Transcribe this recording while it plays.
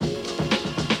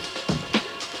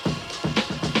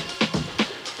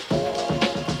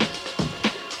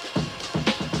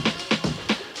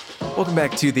Welcome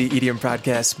back to the EDM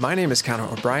Podcast. My name is Connor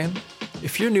O'Brien.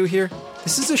 If you're new here,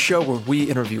 this is a show where we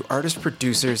interview artists,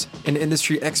 producers, and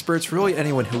industry experts, really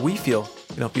anyone who we feel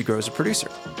can help you grow as a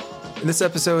producer. In this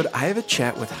episode, I have a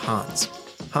chat with Hanz.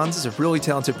 Hanz is a really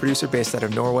talented producer based out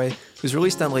of Norway who's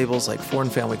released on labels like Foreign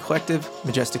Family Collective,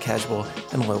 Majestic Casual,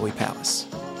 and Lowly Palace.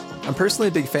 I'm personally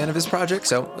a big fan of his project,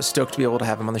 so I was stoked to be able to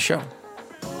have him on the show.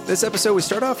 This episode, we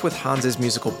start off with Hanz's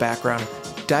musical background,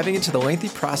 diving into the lengthy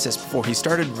process before he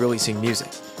started releasing music.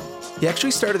 He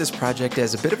actually started this project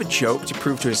as a bit of a joke to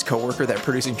prove to his coworker that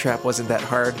producing trap wasn't that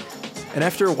hard, and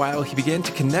after a while, he began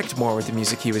to connect more with the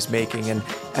music he was making, and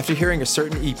after hearing a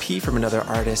certain EP from another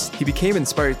artist, he became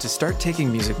inspired to start taking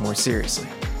music more seriously.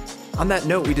 On that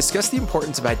note, we discussed the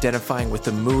importance of identifying with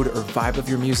the mood or vibe of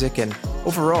your music, and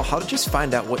overall, how to just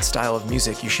find out what style of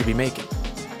music you should be making.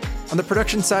 On the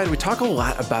production side, we talk a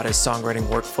lot about his songwriting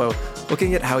workflow,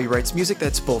 looking at how he writes music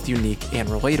that's both unique and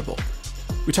relatable.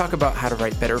 We talk about how to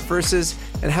write better verses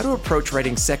and how to approach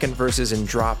writing second verses and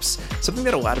drops, something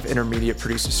that a lot of intermediate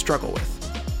producers struggle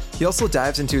with. He also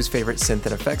dives into his favorite synth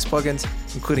and effects plugins,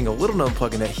 including a little-known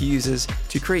plugin that he uses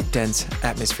to create dense,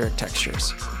 atmospheric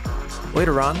textures.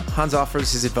 Later on, Hanz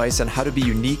offers his advice on how to be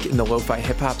unique in the lo-fi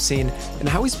hip-hop scene and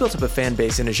how he's built up a fan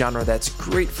base in a genre that's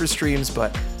great for streams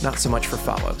but not so much for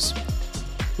follows.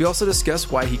 We also discuss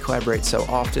why he collaborates so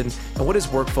often and what his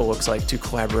workflow looks like to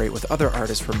collaborate with other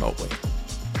artists remotely.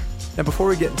 Now before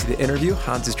we get into the interview,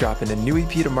 Hanz is dropping a new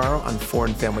EP tomorrow on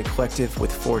Foreign Family Collective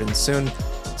with Ford and Soon.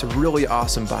 It's a really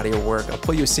awesome body of work. I'll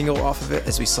play you a single off of it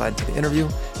as we slide into the interview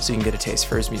so you can get a taste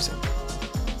for his music.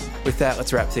 With that,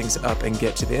 let's wrap things up and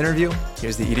get to the interview.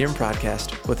 Here's the EDM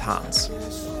Podcast with Hanz.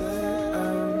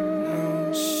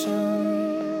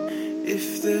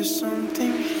 If there's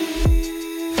something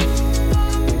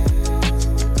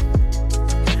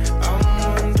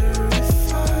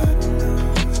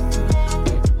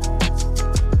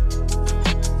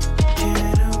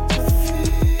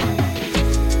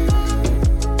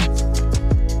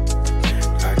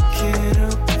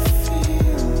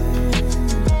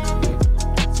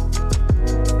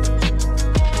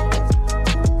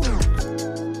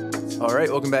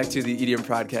Welcome back to the EDM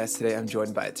Podcast. Today I'm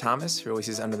joined by Thomas, who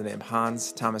releases under the name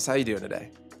Hanz. Thomas, how you doing today?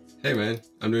 Hey man,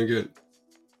 I'm doing good.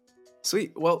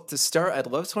 Sweet. Well, to start, I'd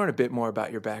love to learn a bit more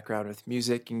about your background with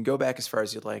music. You can go back as far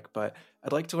as you'd like, but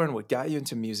I'd like to learn what got you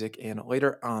into music and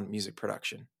later on music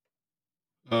production.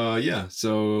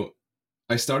 So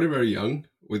I started very young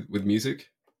with music.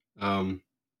 So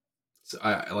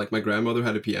I like my grandmother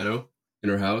had a piano in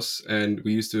her house and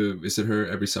we used to visit her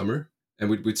every summer and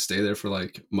we'd stay there for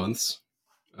like months.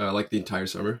 Like the entire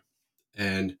summer,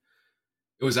 and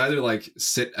it was either like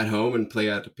sit at home and play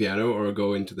at the piano or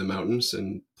go into the mountains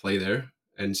and play there.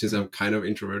 And since I'm kind of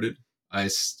introverted, I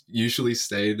usually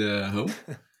stayed home.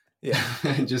 Yeah,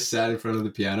 and just sat in front of the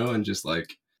piano and just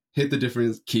like hit the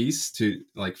different keys to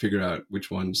like figure out which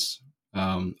ones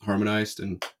harmonized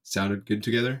and sounded good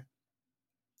together.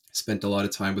 Spent a lot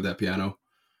of time with that piano,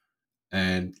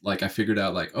 and like I figured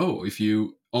out like, oh, if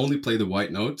you only play the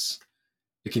white notes,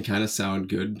 it can kind of sound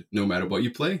good no matter what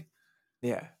you play.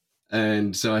 Yeah.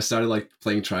 And so I started like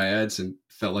playing triads and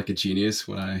felt like a genius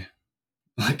when I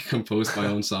like composed my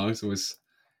own songs. It was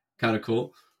kind of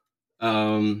cool.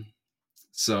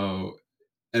 So,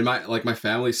 and my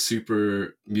family's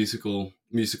super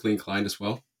musically inclined as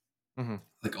well. Mm-hmm.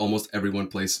 Like almost everyone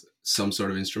plays some sort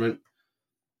of instrument.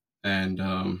 And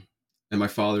my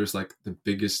father's like the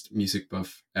biggest music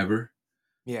buff ever.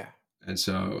 Yeah. And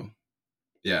so,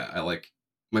 yeah,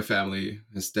 my family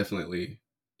has definitely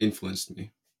influenced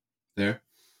me there.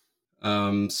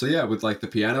 So yeah, with like the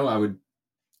piano, I would,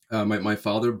 my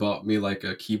father bought me like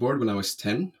a keyboard when I was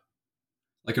 10,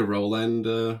 like a Roland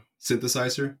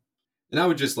synthesizer. And I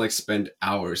would just like spend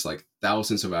hours, like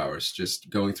thousands of hours just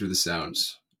going through the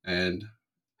sounds. And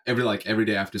every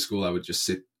day after school, I would just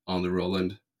sit on the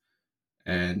Roland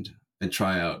and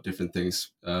try out different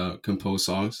things, compose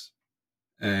songs.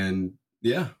 And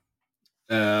yeah.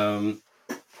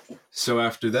 So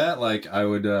after that, like I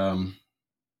would,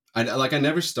 I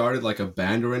never started like a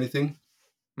band or anything.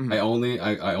 Mm-hmm.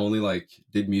 I only like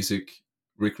did music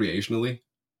recreationally.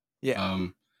 Yeah.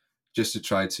 Just to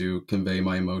try to convey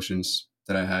my emotions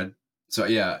that I had. So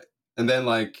yeah. And then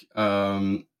like,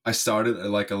 I started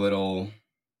like a little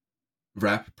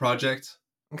rap project.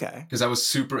 Okay. Cause I was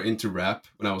super into rap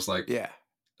when I was like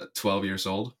 12 years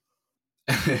old.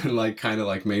 And like kind of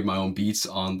like made my own beats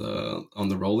on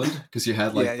the Roland, because you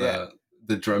had like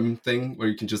the drum thing where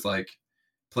you can just like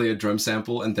play a drum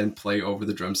sample and then play over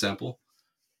the drum sample.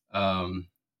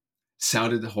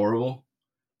 Sounded horrible,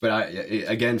 but I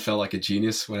again felt like a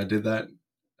genius when I did that.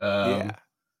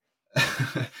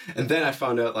 And then I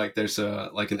found out like there's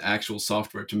an actual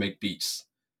software to make beats,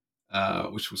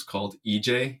 which was called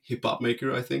EJ, Hip Hop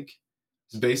Maker, I think.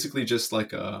 It's basically just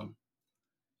like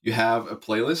you have a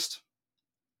playlist,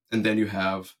 and then you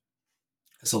have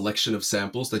a selection of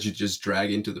samples that you just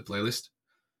drag into the playlist.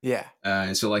 Yeah.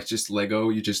 And so like just Lego,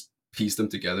 you just piece them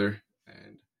together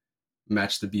and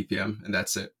match the BPM, and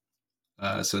that's it.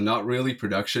 So not really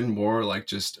production, more like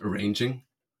just arranging.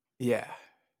 Yeah.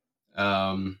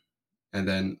 Um, and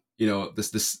then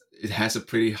this it has a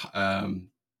pretty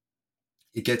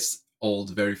it gets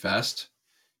old very fast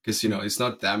because it's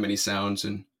not that many sounds.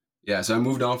 And yeah, so I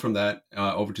moved on from that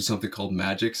over to something called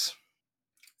Magix,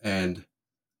 and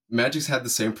Magix had the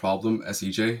same problem as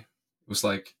EJ. It was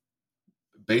like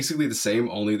basically the same,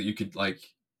 only that you could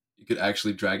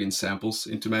actually drag in samples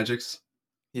into Magix.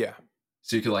 Yeah.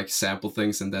 So you could like sample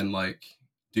things and then like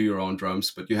do your own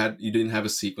drums, but you didn't have a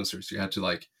sequencer, so you had to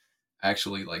like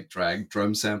actually like drag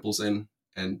drum samples in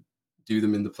and do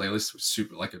them in the playlist. Which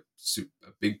was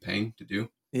a big pain to do.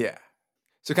 Yeah.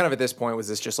 So kind of at this point, was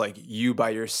this just like you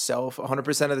by yourself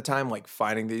 100% of the time, like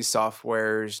finding these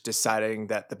softwares, deciding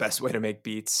that the best way to make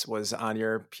beats was on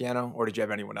your piano? Or did you have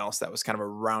anyone else that was kind of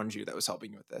around you that was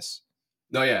helping you with this?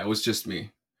 No, yeah, it was just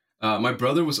me. My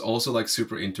brother was also like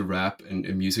super into rap and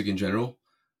music in general,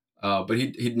 but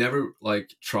he'd never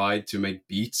like tried to make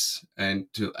beats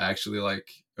and to actually like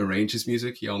arrange his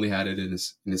music. He only had it in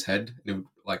his head, and it would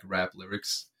like rap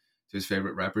lyrics to his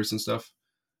favorite rappers and stuff.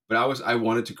 But I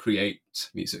wanted to create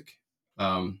music,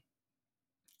 and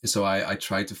so I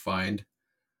tried to find,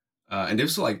 and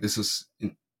this was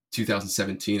in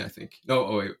 2017, I think. No,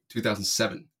 oh wait,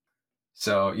 2007.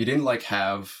 So you didn't like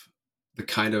have the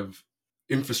kind of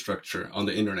infrastructure on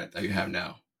the internet that you have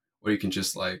now, where you can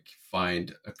just like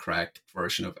find a cracked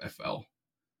version of FL.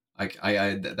 Like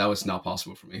that was not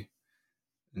possible for me,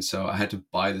 and so I had to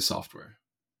buy the software.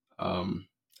 And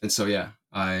so yeah,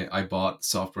 I bought the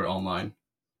software online,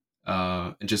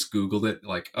 and just Googled it,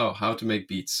 like, oh, how to make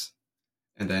beats,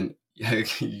 and then yeah,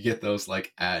 you get those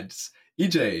like ads.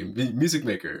 EJ Music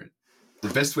Maker, the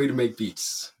best way to make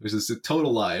beats, which is a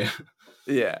total lie.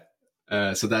 Yeah.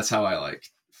 So that's how I like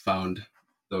found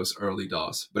those early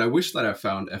DAWs. But I wish that I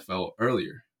found FL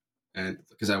earlier, and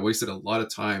because I wasted a lot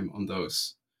of time on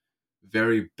those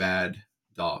very bad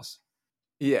DAWs.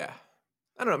 Yeah.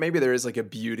 I don't know. Maybe there is like a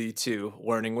beauty to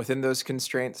learning within those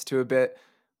constraints to a bit,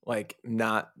 like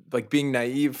not like being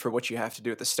naive for what you have to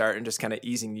do at the start and just kind of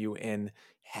easing you in,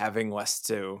 having less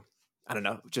to, I don't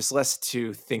know, just less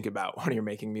to think about when you're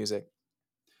making music.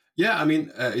 Yeah, I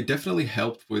mean, it definitely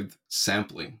helped with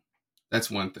sampling.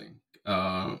 That's one thing.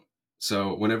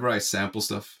 So whenever I sample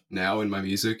stuff now in my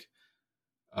music,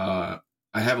 uh,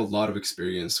 I have a lot of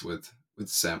experience with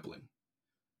sampling,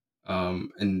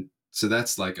 and so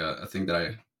that's like a thing that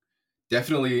I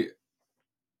definitely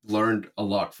learned a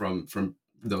lot from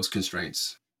those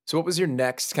constraints. So, what was your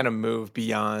next kind of move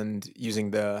beyond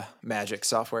using the Magic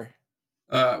software?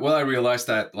 Well, I realized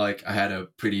that like I had a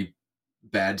pretty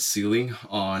bad ceiling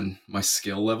on my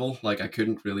skill level. Like I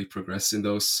couldn't really progress in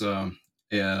those um,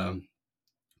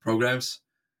 programs.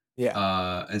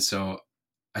 Yeah. And so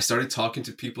I started talking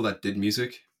to people that did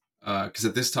music. Because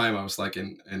at this time I was like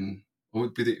in what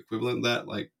would be the equivalent of that?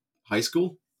 Like high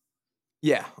school?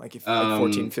 Yeah. Like if like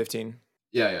 14, Um, 15.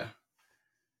 yeah, yeah.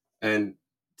 And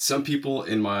some people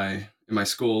in my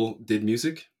school did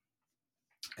music,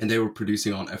 and they were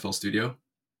producing on FL Studio.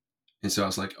 And so I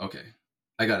was like, okay,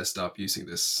 I got to stop using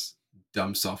this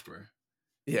dumb software.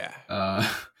 Yeah.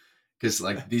 Because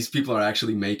like these people are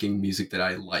actually making music that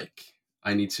I like.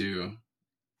 I need to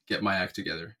get my act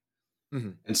together.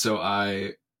 Mm-hmm. And so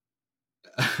I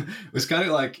was kind of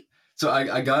like, so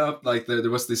I got up like there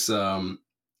was this guy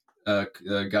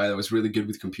that was really good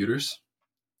with computers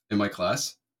in my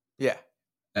class. Yeah.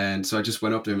 And so I just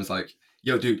went up to him and was like,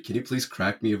 yo, dude, can you please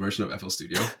crack me a version of FL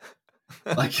Studio?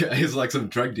 Like he's like some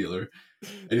drug dealer.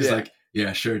 And he's Yeah. like,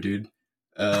 yeah, sure, dude.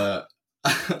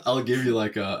 I'll give you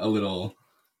like a little,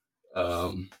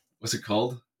 what's it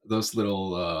called? Those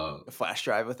little, A flash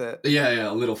drive with it. yeah,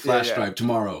 a little flash Yeah. drive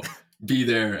tomorrow. Be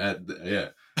there yeah.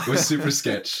 It was super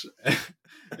sketch.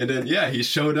 And then, yeah, he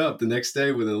showed up the next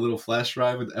day with a little flash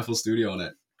drive with FL Studio on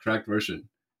it, cracked version.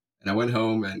 And I went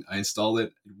home and I installed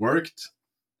it. It worked.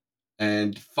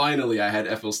 And finally, I had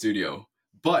FL Studio.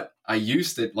 But I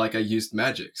used it like I used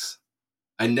Magix.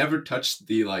 I never touched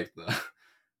the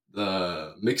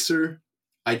mixer.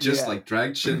 I just Yeah. like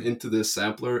dragged shit into the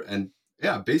sampler and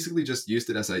yeah, basically just used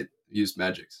it as I used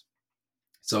Magix.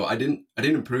 So I didn't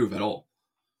improve at all.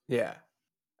 Yeah.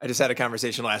 I just had a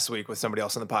conversation last week with somebody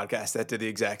else on the podcast that did the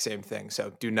exact same thing.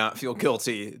 So do not feel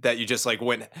guilty that you just like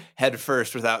went head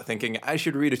first without thinking I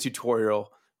should read a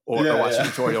tutorial or Yeah, watch a yeah.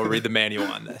 tutorial, read the manual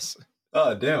on this.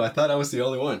 Oh, damn. I thought I was the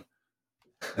only one.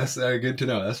 That's good to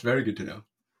know. That's very good to know.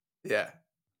 Yeah.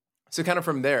 So kind of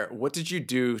from there, what did you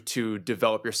do to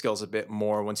develop your skills a bit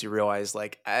more once you realized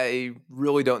like, I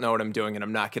really don't know what I'm doing and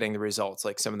I'm not getting the results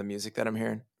like some of the music that I'm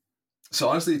hearing? So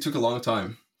honestly, it took a long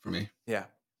time for me. Yeah.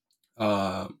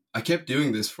 I kept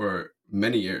doing this for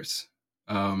many years.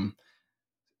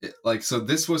 So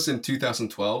this was in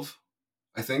 2012,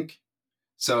 I think.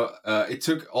 So it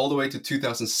took all the way to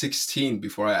 2016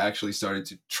 before I actually started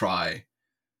to try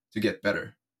to get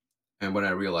better. And when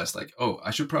I realized like, oh,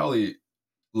 I should probably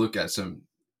look at some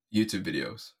YouTube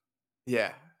videos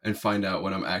Yeah. and find out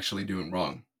what I'm actually doing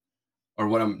wrong or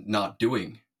what I'm not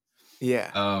doing. Yeah.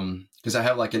 Because I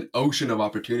have like an ocean of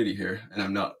opportunity here, and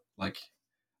I'm not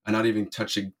even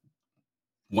touching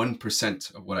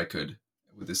 1% of what I could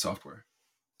with this software.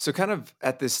 So kind of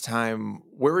at this time,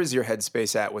 where was your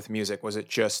headspace at with music? Was it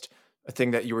just a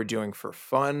thing that you were doing for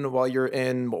fun while you're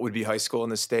in what would be high school in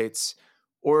the States?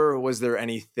 Or was there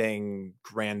anything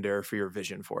grander for your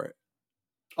vision for it?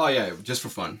 Oh yeah, just for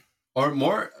fun or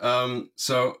more.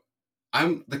 So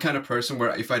I'm the kind of person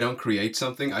where if I don't create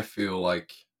something, I feel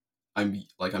like I'm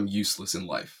useless in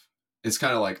life. It's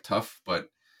kind of like tough, but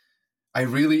I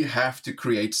really have to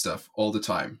create stuff all the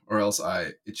time, or else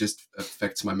it just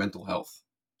affects my mental health.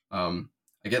 I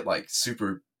get like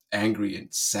super angry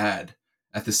and sad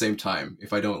at the same time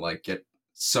if I don't like get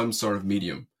some sort of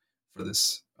medium for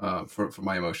this for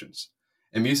my emotions,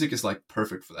 and music is like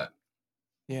perfect for that.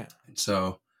 Yeah. And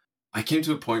so I came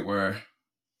to a point where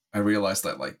I realized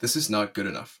that like this is not good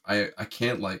enough. I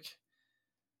can't like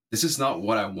this is not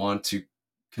what I want to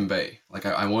convey. Like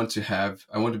I want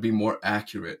to be more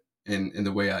accurate in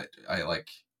the way I like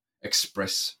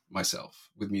express myself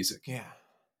with music. Yeah.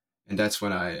 And that's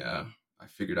when I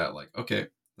figured out like, okay,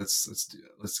 let's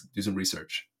do some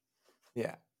research.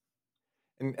 Yeah.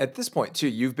 And at this point, too,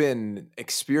 you've been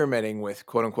experimenting with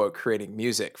quote unquote creating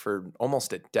music for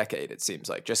almost a decade, it seems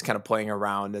like, just kind of playing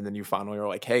around. And then you finally were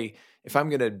like, hey, if I'm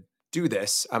going to do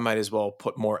this, I might as well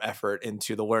put more effort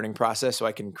into the learning process so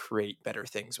I can create better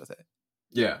things with it.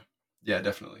 Yeah. Yeah,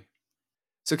 definitely.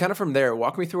 So, kind of from there,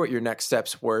 walk me through what your next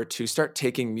steps were to start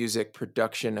taking music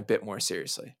production a bit more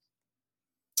seriously.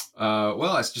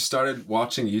 Well, I just started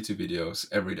watching YouTube videos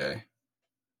every day.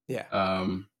 Yeah.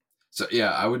 So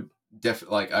yeah, I would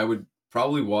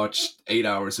probably watch 8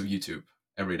 hours of YouTube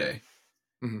every day.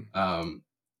 Mm-hmm.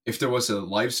 If there was a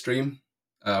live stream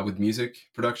with music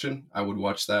production, I would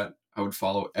watch that. I would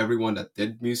follow everyone that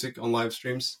did music on live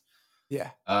streams.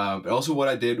 Yeah. But also what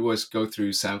I did was go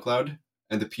through SoundCloud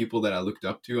and the people that I looked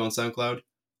up to on SoundCloud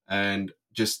and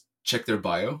just check their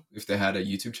bio if they had a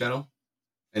YouTube channel.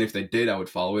 And if they did, I would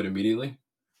follow it immediately.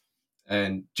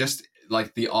 And just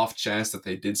like the off chance that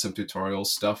they did some tutorial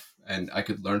stuff and I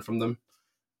could learn from them.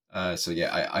 So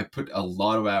yeah, I put a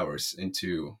lot of hours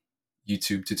into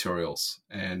YouTube tutorials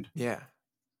and Yeah.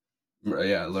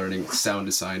 learning sound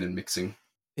design and mixing.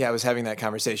 Yeah, I was having that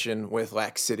conversation with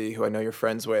Lax City, who I know you're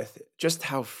friends with, just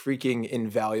how freaking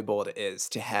invaluable it is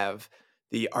to have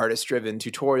the artist-driven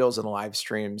tutorials and live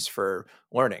streams for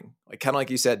learning. Like kind of like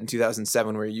you said in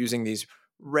 2007, we were using these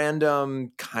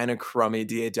random kind of crummy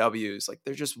DAWs. Like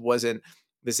there just wasn't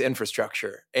this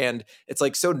infrastructure. And it's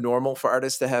like so normal for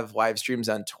artists to have live streams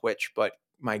on Twitch, but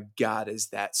my God, is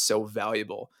that so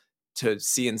valuable to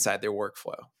see inside their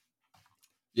workflow.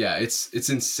 Yeah, it's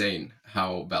insane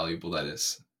how valuable that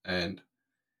is. And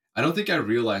I don't think I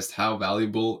realized how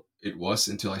valuable it was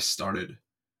until I started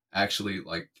actually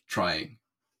like trying.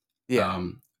 Yeah.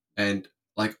 And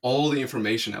like all the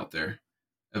information out there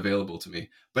available to me.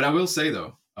 But I will say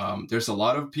though, there's a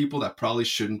lot of people that probably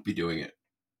shouldn't be doing it.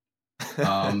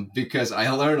 Because I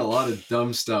learned a lot of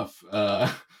dumb stuff.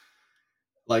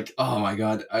 Like, oh my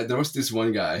God, there was this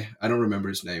one guy, I don't remember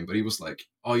his name, but he was like,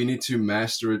 oh, you need to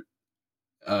master it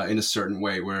in a certain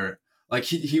way where like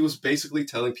he was basically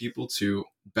telling people to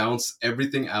bounce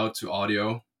everything out to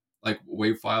audio, like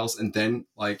wave files, and then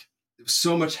like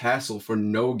so much hassle for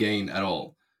no gain at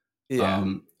all. Yeah.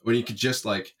 When you could just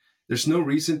like, there's no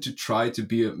reason to try to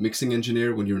be a mixing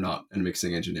engineer when you're not a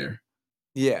mixing engineer.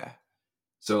 Yeah.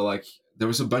 So like there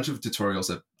was a bunch of tutorials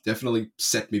that definitely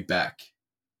set me back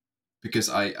because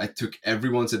I took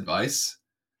everyone's advice,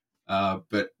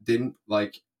 but didn't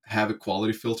like have a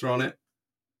quality filter on it.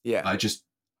 Yeah. I just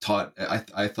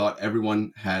I thought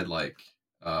everyone had like,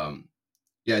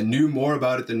 knew more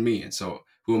about it than me. And so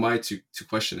who am I to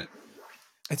question it?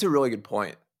 It's a really good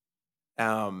point.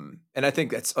 And I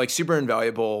think that's like super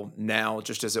invaluable now,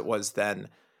 just as it was then,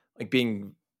 like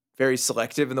being very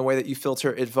selective in the way that you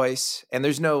filter advice. And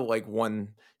there's no like one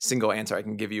single answer I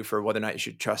can give you for whether or not you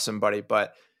should trust somebody,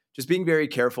 but just being very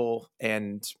careful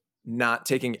and not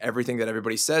taking everything that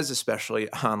everybody says,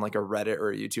 especially on like a Reddit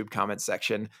or a YouTube comment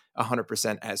section,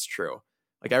 100% as true.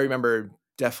 Like I remember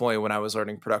definitely when I was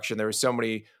learning production, there were so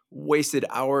many wasted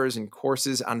hours and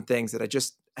courses on things that I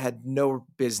just had no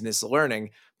business learning,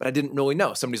 but I didn't really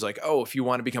know. Somebody's like, oh, if you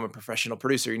want to become a professional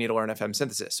producer, you need to learn FM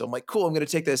synthesis. So I'm like, cool, I'm going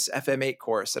to take this FM8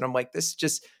 course. And I'm like, this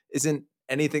just isn't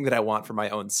anything that I want for my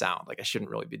own sound. Like I shouldn't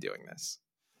really be doing this.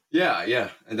 Yeah,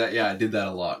 and that I did that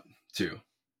a lot too.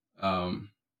 But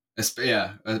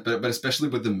especially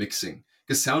with the mixing,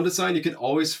 because sound design you can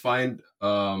always find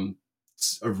a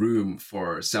room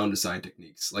for sound design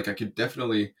techniques. Like I could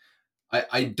definitely,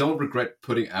 I don't regret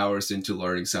putting hours into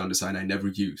learning sound design I never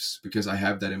use because I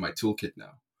have that in my toolkit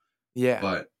now. Yeah.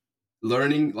 But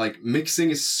learning like mixing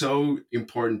is so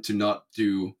important to not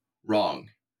do wrong.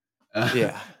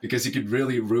 Yeah. Because you could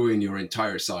really ruin your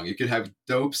entire song. You could have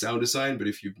dope sound design, but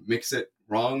if you mix it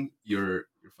wrong, you're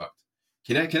fucked.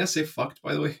 Can I say fucked,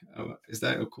 by the way? Is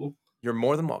that cool? You're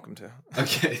more than welcome to.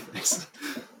 Okay, thanks.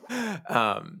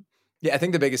 Yeah, I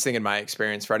think the biggest thing in my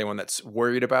experience for anyone that's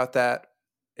worried about that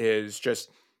is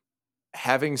just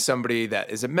having somebody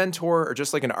that is a mentor or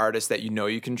just like an artist that you know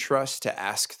you can trust to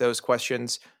ask those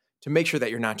questions to make sure that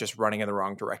you're not just running in the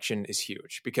wrong direction is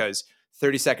huge, because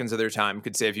 30 seconds of their time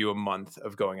could save you a month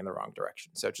of going in the wrong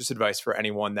direction. So just advice for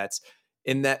anyone that's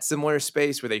in that similar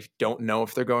space where they don't know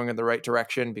if they're going in the right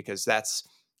direction, because that's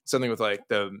something with like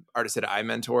the artist that I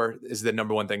mentor is the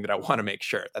number one thing that I want to make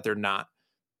sure that they're not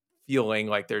feeling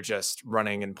like they're just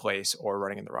running in place or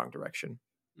running in the wrong direction.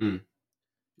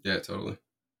 Yeah, totally.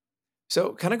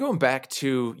 So kind of going back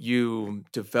to you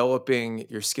developing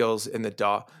your skills in the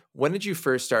DAW, when did you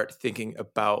first start thinking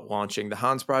about launching the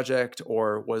Hanz project,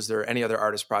 or was there any other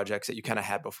artist projects that you kind of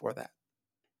had before that?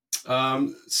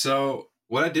 So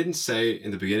what I didn't say in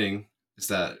the beginning is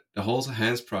that the whole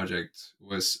Hands project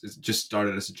it just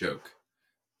started as a joke.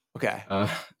 Okay.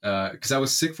 Because I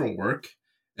was sick from work,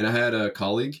 and I had a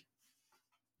colleague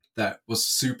that was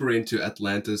super into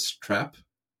Atlanta's trap,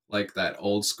 like that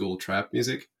old school trap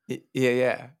music.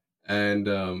 Yeah. And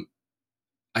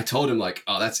I told him like,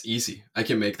 oh, that's easy. I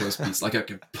can make those beats. Like I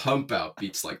can pump out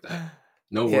beats like that.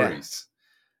 No worries.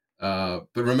 But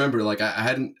remember, like I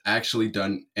hadn't actually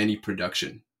done any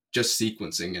production, just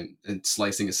sequencing and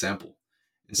slicing a sample.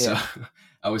 And so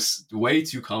I was way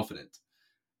too confident.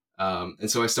 And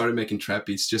so I started making trap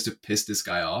beats just to piss this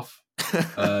guy off,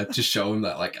 to show him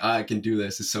that like, I can do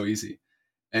this. It's so easy.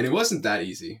 And it wasn't that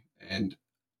easy. And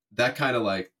that kind of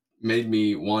like made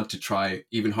me want to try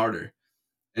even harder.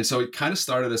 And so it kind of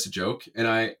started as a joke. And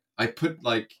I put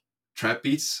like trap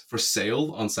beats for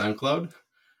sale on SoundCloud.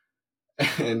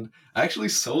 And I actually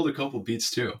sold a couple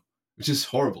beats too, which is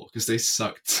horrible because they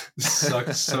sucked.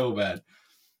 Sucked so bad.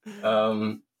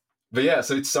 But yeah,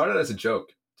 so it started as a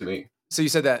joke to me. So you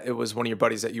said that it was one of your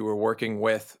buddies that you were working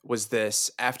with. Was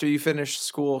this after you finished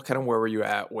school? Kind of where were you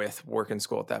at with work and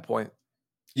school at that point?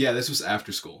 Yeah, this was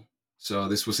after school. So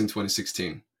this was in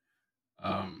 2016.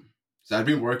 So I'd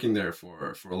been working there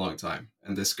for a long time.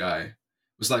 And this guy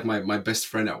was like my best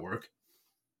friend at work.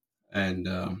 And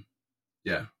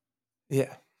yeah.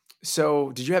 Yeah.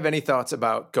 So did you have any thoughts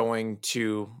about going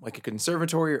to like a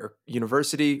conservatory or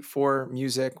university for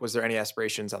music? Was there any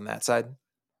aspirations on that side?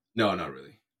 No, not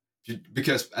really.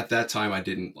 Because at that time I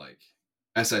didn't like,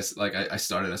 I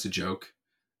started as a joke.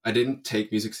 I didn't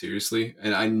take music seriously,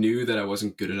 and I knew that I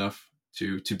wasn't good enough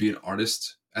to be an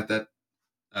artist at that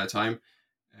time,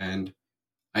 and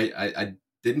I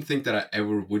didn't think that I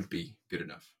ever would be good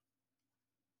enough.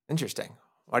 Interesting.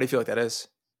 Why do you feel like that is?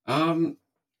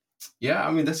 Yeah, I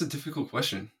mean that's a difficult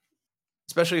question.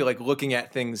 Especially like looking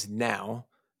at things now,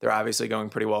 they're obviously going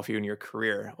pretty well for you in your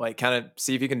career. Like kind of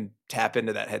see if you can tap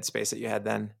into that headspace that you had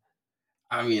then.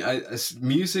 I mean,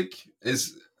 music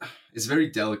is very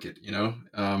delicate, you know.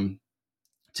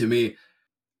 To me,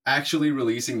 actually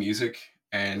releasing music,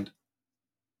 and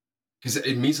because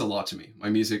it means a lot to me. My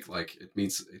music, like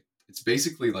it's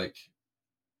basically like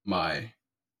my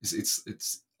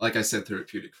it's like I said,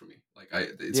 therapeutic for me. Like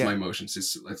it's my emotions.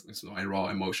 It's my raw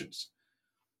emotions,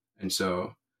 and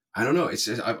so I don't know. It's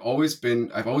just, I've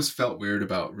always felt weird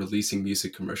about releasing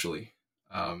music commercially,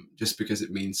 just because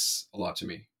it means a lot to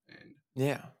me. And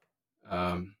yeah.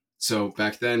 So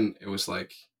back then it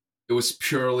was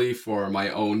purely for my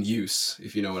own use,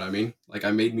 if you know what I mean. Like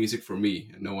I made music for me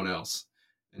and no one else.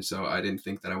 And so I didn't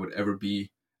think that I would ever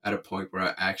be at a point where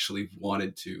I actually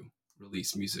wanted to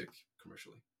release music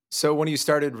commercially. So when you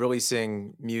started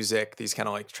releasing music, these kind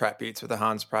of like trap beats with the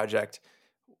Hans project,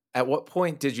 at what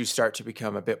point did you start to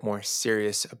become a bit more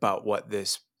serious about what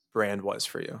this brand was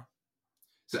for you?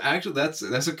 So actually, that's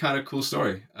a kind of cool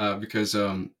story because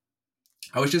I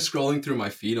was just scrolling through my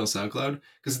feed on SoundCloud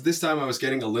because this time I was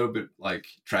getting a little bit like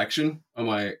traction on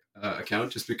my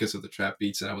account just because of the trap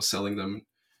beats and I was selling them.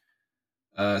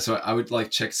 So I would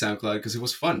like check SoundCloud because it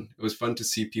was fun. It was fun to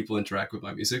see people interact with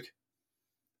my music.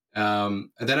 And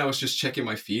then I was just checking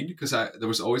my feed because there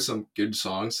was always some good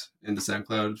songs in the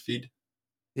SoundCloud feed.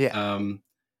 Yeah. Um,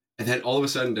 and then all of a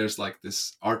sudden there's like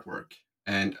this artwork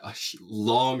and a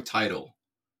long title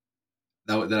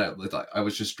that I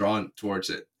was just drawn towards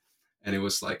it. And it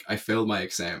was like, I failed my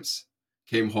exams,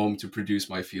 came home to produce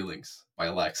my feelings by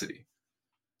Laxity.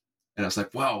 And I was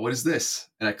like, wow, what is this?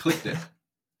 And I clicked it.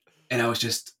 And I was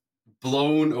just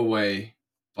blown away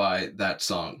by that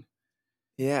song.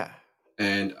 Yeah.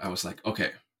 And I was like,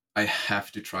 okay, I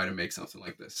have to try to make something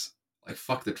like this. Like,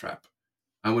 fuck the trap.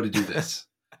 I want to do this.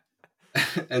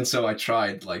 And so I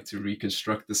tried like to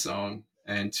reconstruct the song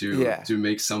and Yeah. to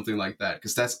make something like that.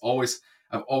 Because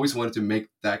I've always wanted to make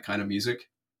that kind of music.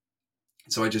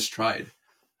 So I just tried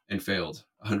and failed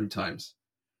 100 times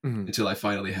Mhm. until I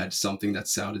finally had something that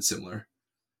sounded similar.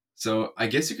 So I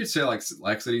guess you could say like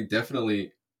Laxity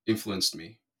definitely influenced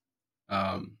me.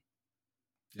 Um,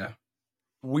 yeah.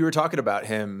 We were talking about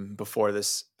him before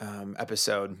this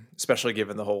episode, especially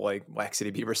given the whole like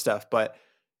Waxity Bieber stuff. But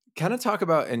kind of talk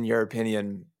about, in your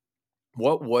opinion,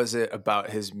 what was it about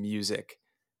his music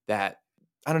that,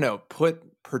 I don't know,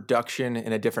 put production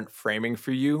in a different framing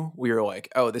for you? We were like,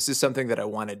 oh, this is something that I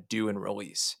want to do and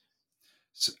release.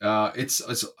 It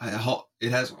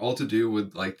has all to do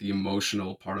with like the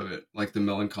emotional part of it, like the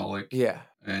melancholic Yeah.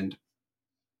 and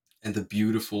the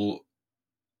beautiful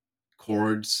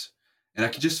chords, and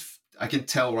I can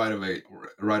tell right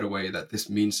away that this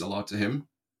means a lot to him,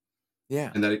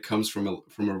 Yeah. and that it comes from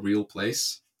a real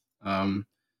place. Um,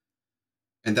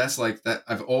 and that's like that.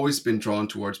 I've always been drawn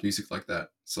towards music like that.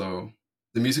 So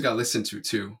the music I listen to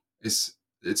too is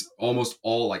it's almost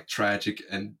all like tragic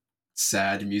and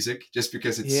sad music, just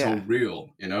because it's so Yeah.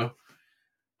 real, you know.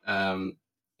 Um,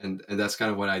 and that's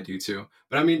kind of what I do too.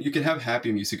 But I mean, you can have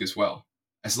happy music as well,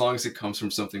 as long as it comes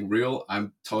from something real.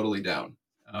 I'm totally down.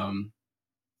 Um,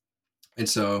 and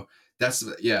so that's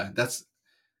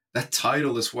that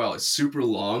title as well. It's super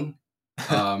long,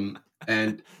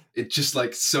 and it's just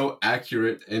like so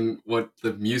accurate in what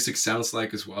the music sounds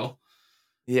like as well.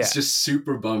 It's Yeah. just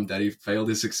super bummed that he failed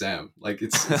his exam. Like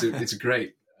it's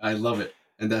great. I love it,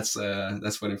 and that's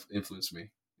what influenced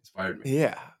me, inspired me.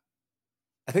 Yeah.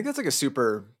 I think that's like a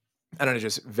super, I don't know,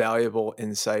 just valuable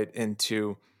insight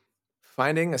into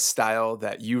finding a style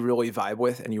that you really vibe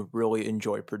with and you really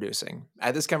enjoy producing. I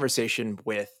had this conversation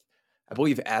with, I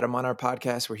believe, Adam on our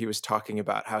podcast, where he was talking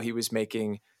about how he was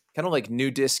making kind of like new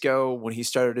disco when he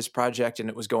started his project and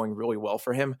it was going really well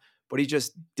for him, but he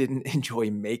just didn't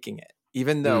enjoy making it,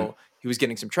 even Mm. though he was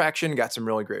getting some traction, got some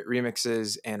really great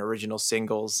remixes and original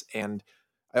singles. And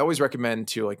I always recommend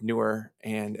to like newer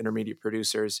and intermediate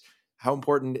producers how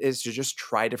important it is to just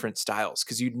try different styles,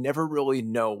 because you never really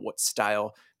know what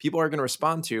style people are going to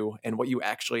respond to and what you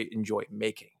actually enjoy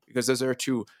making, because those are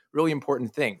two really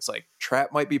important things. Like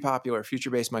trap might be popular, future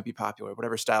bass might be popular,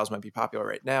 whatever styles might be popular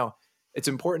right now. It's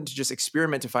important to just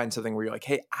experiment to find something where you're like,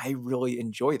 hey, I really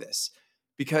enjoy this.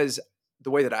 Because the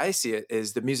way that I see it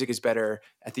is the music is better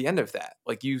at the end of that.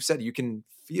 Like you said, you can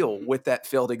feel with that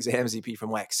failed exams EP from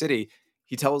Wax City,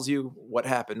 he tells you what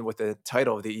happened with the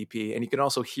title of the EP, and you can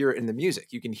also hear it in the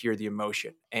music. You can hear the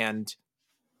emotion. And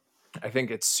I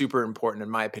think it's super important, in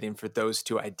my opinion, for those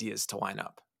two ideas to line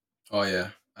up. Oh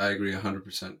yeah, I agree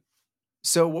 100%.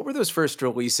 So, what were those first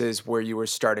releases where you were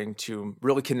starting to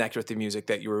really connect with the music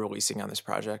that you were releasing on this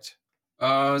project?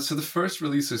 So the first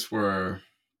releases were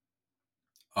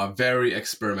very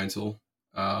experimental.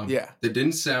 Yeah. They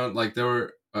didn't sound like there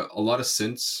were a lot of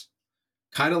synths,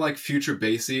 kind of like future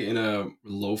bassy in a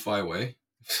lo-fi way,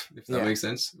 if that Yeah. makes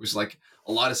sense. It was like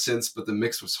a lot of synths, but the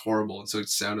mix was horrible, and so it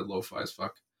sounded lo-fi as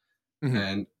fuck, Hmm.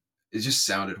 and it just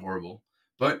sounded horrible.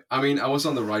 But I mean, I was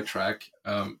on the right track.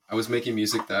 I was making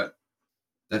music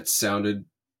that sounded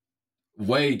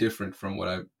way different from what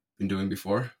I've been doing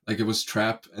before. Like it was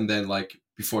trap, and then like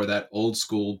before that, old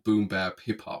school boom bap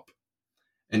hip hop.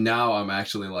 And now I'm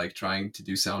actually like trying to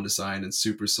do sound design and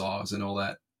super saws and all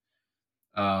that.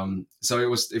 So it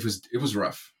was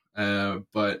rough.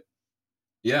 But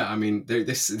yeah, I mean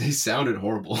they sounded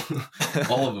horrible,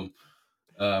 all of them.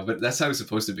 But that's how it's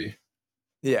supposed to be.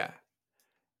 Yeah.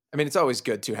 I mean, it's always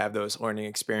good to have those learning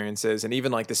experiences. And even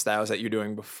like the styles that you're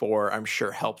doing before, I'm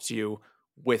sure helped you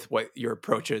with what your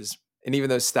approach is. And even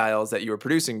those styles that you were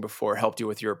producing before helped you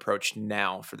with your approach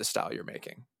now for the style you're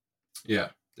making. Yeah,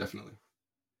 definitely.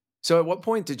 So at what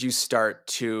point did you start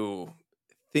to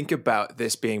think about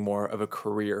this being more of a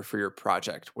career for your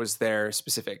project? Was there a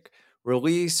specific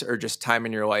release or just time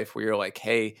in your life where you're like,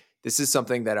 hey, this is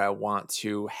something that I want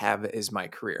to have as my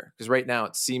career? Because right now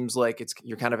it seems like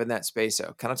you're kind of in that space.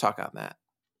 So kind of talk on that.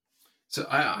 So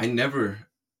I never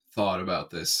thought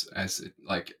about this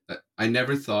I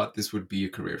never thought this would be a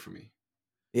career for me.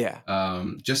 Yeah.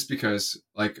 Just because,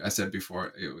 like I said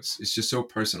before, it's just so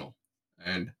personal,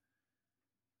 and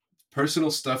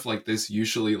personal stuff like this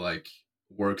usually like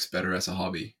works better as a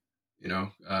hobby,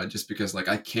 just because like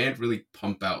I can't really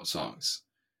pump out songs.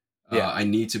 Yeah. I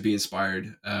need to be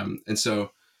inspired, and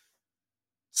so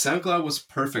SoundCloud was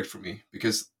perfect for me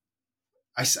because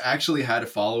actually had a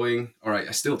following, or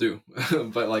I still do,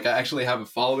 but like I actually have a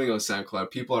following on SoundCloud.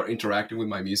 People are interacting with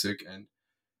my music, and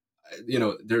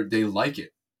they like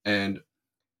it, and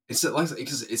it's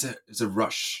a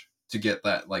rush to get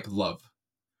that like love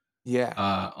Yeah.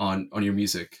 on your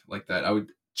music like that. I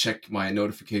would check my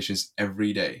notifications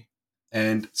every day,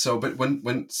 and so but when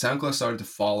SoundCloud started to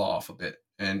fall off a bit,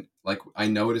 and like I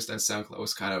noticed that SoundCloud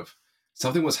was kind of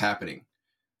something was happening.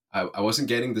 I wasn't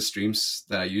getting the streams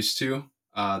that I used to.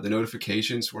 The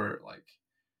notifications were like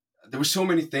there were so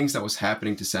many things that was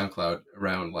happening to SoundCloud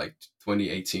around like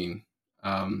 2018.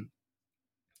 And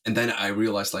then I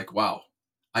realized like, wow,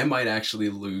 I might actually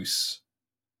lose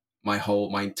my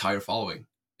entire following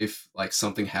if like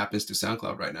something happens to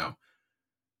SoundCloud right now.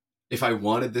 If I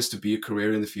wanted this to be a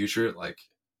career in the future, like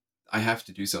I have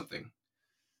to do something.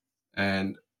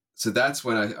 And so that's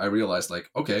when I realized like,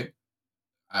 okay,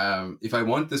 if I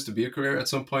want this to be a career at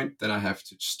some point, then I have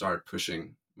to start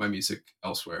pushing my music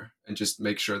elsewhere and just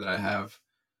make sure that I have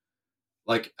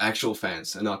like actual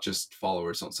fans and not just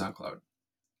followers on SoundCloud.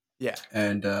 Yeah.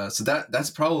 And so that's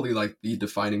probably like the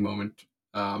defining moment,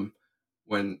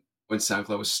 when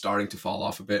SoundCloud was starting to fall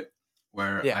off a bit,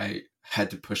 where Yeah. I had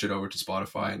to push it over to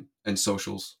Spotify and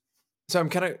socials. So I'm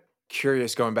kind of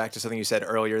curious, going back to something you said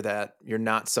earlier, that you're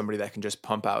not somebody that can just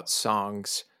pump out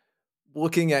songs.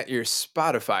 Looking at your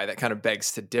Spotify, that kind of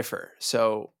begs to differ.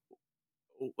 So,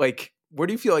 like, where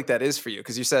do you feel like that is for you?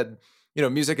 Because you said,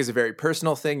 music is a very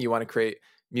personal thing. You want to create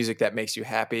music that makes you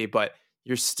happy, but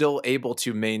you're still able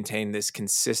to maintain this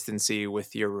consistency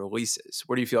with your releases.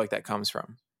 Where do you feel like that comes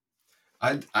from?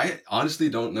 I honestly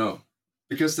don't know,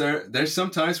 because there's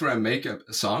some times where I make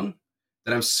a song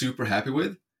that I'm super happy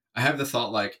with. I have the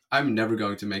thought like I'm never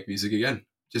going to make music again.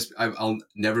 I'll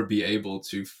never be able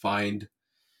to find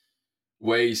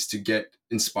ways to get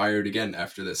inspired again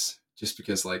after this, just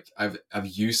because like I've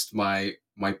used my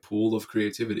pool of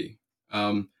creativity.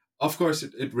 Of course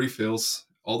it refills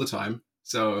all the time,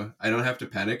 so I don't have to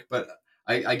panic, but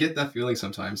I get that feeling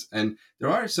sometimes, and there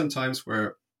are some times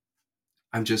where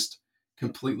I'm just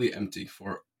completely empty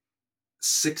for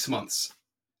 6 months.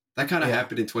 That kind of Yeah.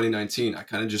 happened in 2019. I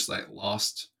kind of just like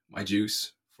lost my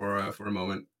juice for a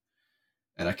moment,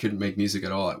 and I couldn't make music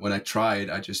at all. When I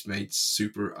tried, I just made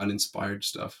super uninspired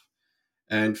stuff.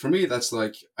 And for me, that's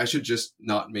like I should just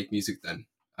not make music then.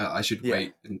 I should Yeah.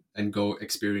 wait and go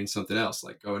experience something else,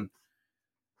 like go and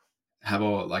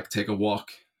take a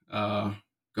walk,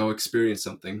 go experience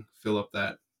something, fill up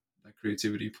that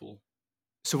creativity pool.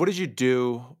 So, what did you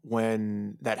do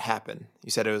when that happened? You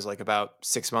said it was like about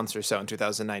 6 months or so in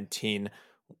 2019.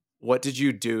 What did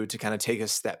you do to kind of take a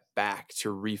step back to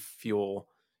refuel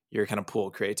your kind of pool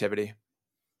of creativity?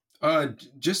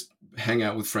 Just hang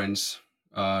out with friends.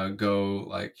 Go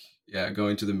like go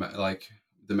into the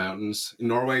mountains. In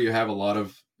Norway, you have a lot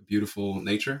of beautiful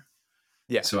nature,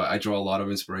 Yeah. so I draw a lot of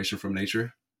inspiration from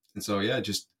nature. And so yeah,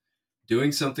 just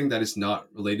doing something that is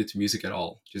not related to music at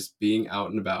all. Just being out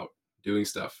and about, doing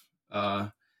stuff.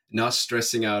 Not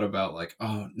stressing out about like,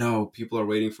 oh no, people are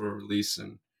waiting for a release,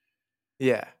 and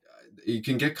Yeah. you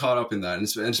can get caught up in that,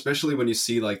 and especially when you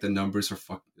see like the numbers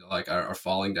are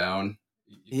falling down.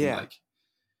 You can Yeah. like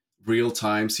real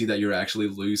time see that you're actually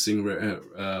losing when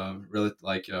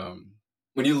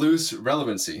you lose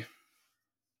relevancy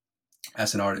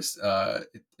as an artist.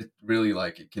 It really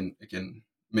like it can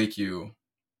make you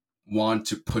want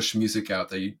to push music out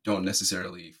that you don't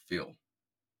necessarily feel.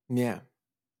 Yeah.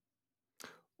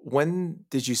 When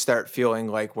did you start feeling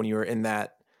like, when you were in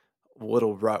that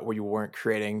little rut where you weren't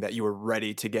creating, that you were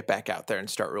ready to get back out there and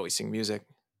start releasing music?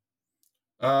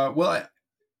 Well,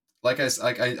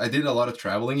 I did a lot of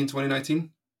traveling in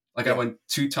 2019. Like I Yeah. went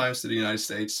 2 times to the United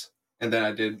States, and then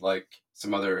I did like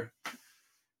some other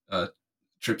uh,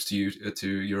 trips to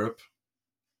Europe,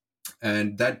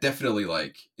 and that definitely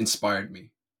like inspired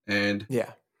me. And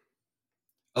Yeah.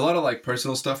 a lot of like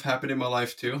personal stuff happened in my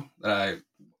life too that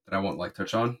I won't like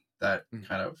touch on. That Mhm.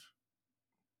 kind of,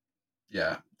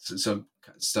 yeah, some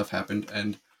stuff happened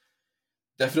and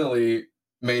definitely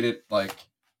made it like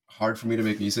hard for me to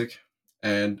make music,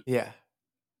 and Yeah.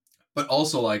 but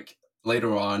also like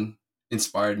later on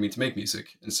inspired me to make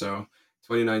music. And so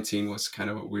 2019 was kind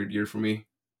of a weird year for me.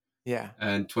 Yeah.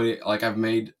 And 20, like I've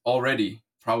made already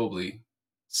probably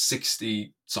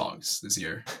 60 songs this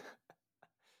year.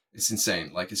 It's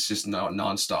insane. Like it's just not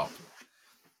nonstop.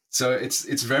 So it's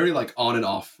very like on and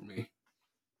off for me.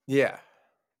 Yeah.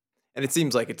 And it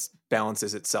seems like it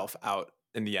balances itself out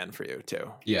in the end for you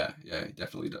too. Yeah, yeah, it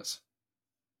definitely does.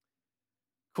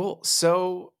 Cool.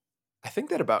 So I think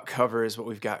that about covers what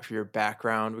we've got for your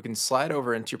background. We can slide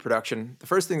over into your production. The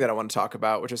first thing that I want to talk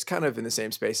about, which is kind of in the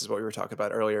same space as what we were talking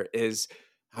about earlier, is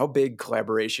how big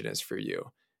collaboration is for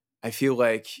you. I feel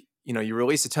like, you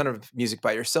release a ton of music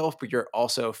by yourself, but you're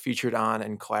also featured on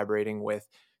and collaborating with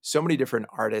so many different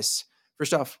artists.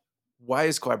 First off, why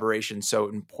is collaboration so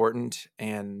important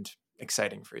and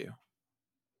exciting for you?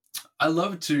 I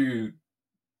love to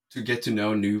get to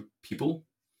know new people,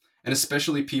 and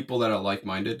especially people that are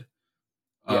like-minded.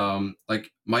 Yeah.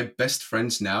 Like my best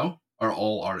friends now are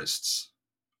all artists,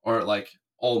 or like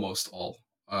almost all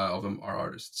of them are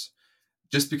artists.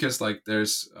 Just because like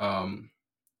there's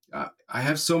I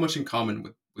have so much in common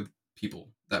with people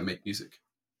that make music.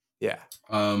 Yeah.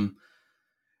 Um,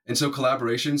 and so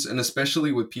collaborations, and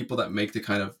especially with people that make the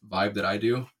kind of vibe that I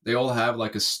do, they all have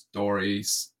like a story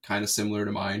kind of similar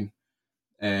to mine.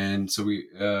 And so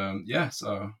yeah,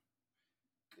 so,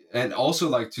 and also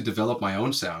like to develop my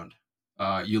own sound.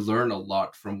 You learn a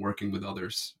lot from working with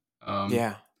others. Um,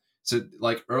 Yeah. so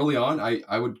like early on,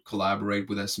 I would collaborate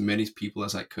with as many people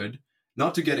as I could,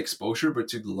 not to get exposure, but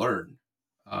to learn.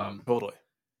 Um, Totally.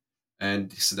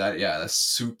 and so that, yeah, that's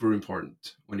super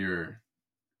important when you're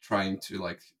trying to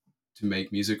like to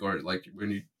make music, or like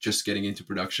when you're just getting into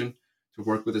production, to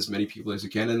work with as many people as you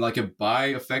can. And like a by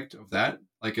effect of that,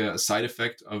 like a side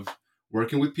effect of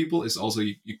working with people, is also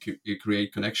you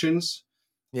create connections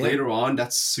Yeah. later on.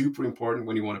 That's super important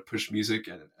when you want to push music,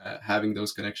 and having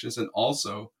those connections. And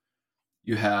also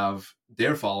you have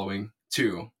their following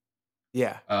too,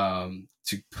 Yeah.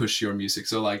 to push your music.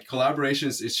 So like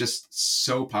collaborations is just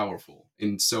so powerful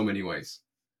in so many ways.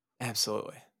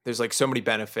 Absolutely. There's like so many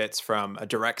benefits from a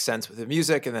direct sense with the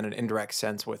music and then an indirect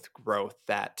sense with growth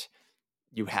that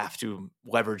you have to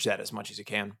leverage that as much as you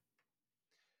can.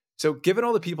 So, given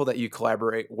all the people that you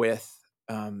collaborate with,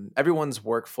 everyone's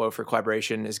workflow for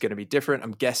collaboration is going to be different.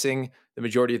 I'm guessing the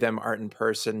majority of them aren't in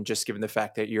person, just given the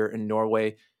fact that you're in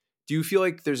Norway. Do you feel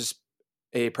like there's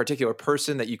a particular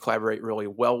person that you collaborate really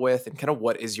well with, and kind of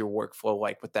what is your workflow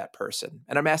like with that person?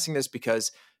 And I'm asking this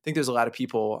because I think there's a lot of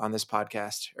people on this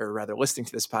podcast, or rather listening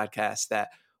to this podcast, that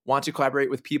want to collaborate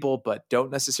with people but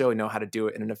don't necessarily know how to do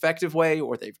it in an effective way,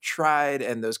 or they've tried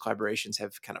and those collaborations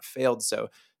have kind of failed. So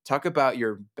talk about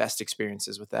your best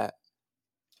experiences with that.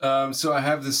 So I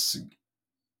have this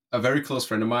a very close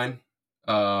friend of mine.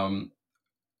 Um,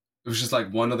 it was just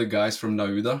like one of the guys from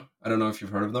Nauda. I don't know if you've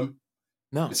heard of them.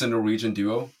 No. It's a Norwegian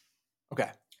duo,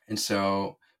 Okay. and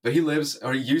so but he lives,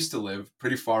 or he used to live,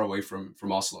 pretty far away from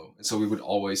Oslo, and so we would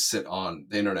always sit on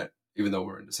the internet, even though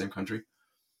we're in the same country.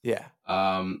 Yeah.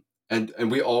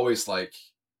 And we always like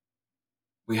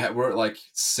we're like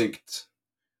synced.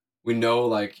 We know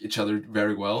like each other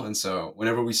very well, and so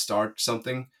whenever we start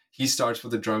something, he starts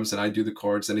with the drums and I do the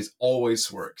chords, and it always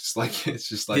works. Like it's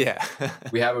just like Yeah.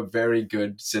 we have a very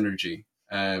good synergy.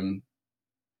 And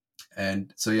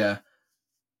so yeah,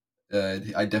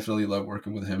 I definitely love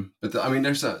working with him. But I mean,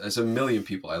 there's a million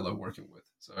people I love working with,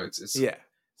 so it's Yeah.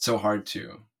 so hard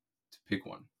to pick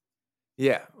one.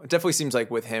 Yeah. It definitely seems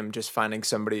like with him, just finding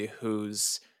somebody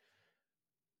whose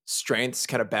strengths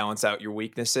kind of balance out your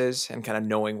weaknesses and kind of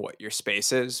knowing what your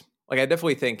space is. Like, I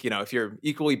definitely think, if you're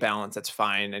equally balanced, that's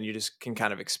fine. And you just can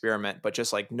kind of experiment. But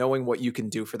just like knowing what you can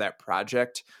do for that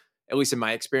project, at least in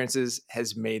my experiences,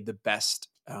 has made the best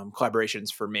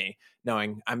collaborations for me.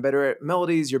 Knowing I'm better at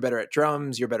melodies, you're better at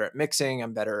drums, you're better at mixing,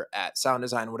 I'm better at sound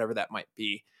design, whatever that might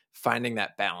be. Finding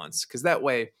that balance. Because that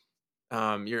way,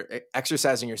 you're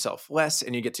exercising yourself less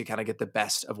and you get to kind of get the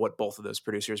best of what both of those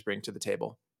producers bring to the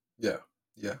table. Yeah,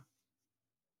 yeah.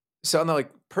 So on the like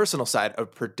personal side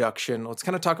of production, let's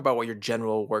kind of talk about what your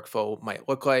general workflow might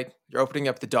look like. You're opening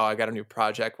up the DAW, got a new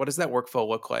project. What does that workflow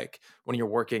look like when you're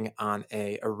working on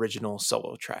a original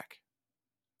solo track?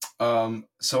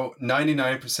 So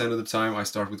 99% of the time I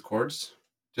start with chords,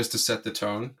 just to set the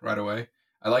tone right away.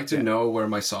 I like to Yeah. know where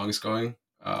my song is going.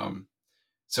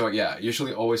 So yeah,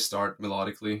 usually always start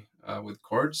melodically with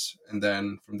chords, and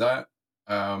then from that,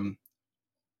 um,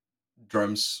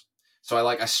 drums. So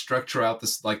I structure out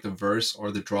this like the verse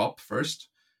or the drop first.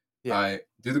 Yeah. I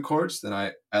do the chords, then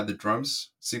I add the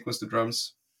drums, sequence the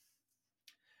drums,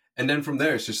 and then from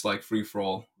there it's just like free for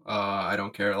all. I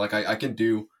don't care. Like I can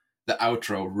do the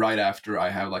outro right after I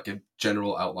have like a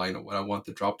general outline of what I want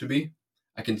the drop to be.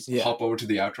 I can Yeah. hop over to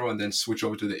the outro and then switch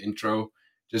over to the intro,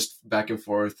 just back and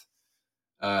forth.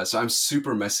 So I'm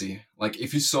super messy. Like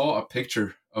if you saw a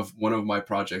picture of one of my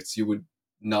projects, you would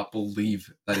not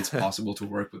believe that it's possible to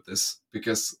work with this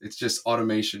because it's just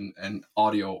automation and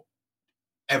audio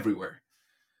everywhere.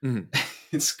 Mhm.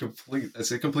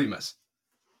 It's a complete mess.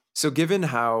 So given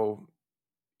how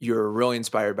you're really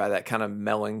inspired by that kind of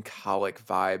melancholic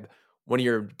vibe, when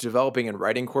you're developing and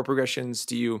writing chord progressions,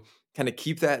 do you kind of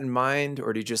keep that in mind,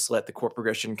 or do you just let the chord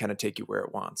progression kind of take you where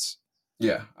it wants?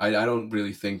 Yeah, I don't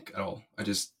really think at all. I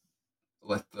just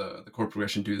let the chord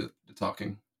progression do the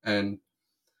talking. And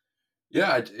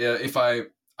yeah, if I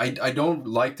don't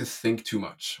like to think too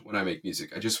much when I make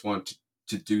music. I just want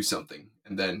to do something,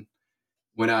 and then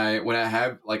when I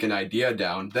have like an idea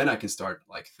down, then I can start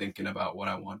like thinking about what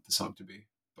I want the song to be.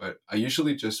 But I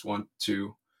usually just want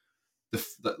to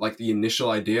like the initial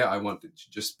idea. I want it to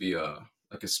just be a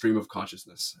like a stream of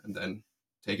consciousness, and then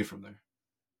take it from there.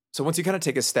 So once you kind of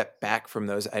take a step back from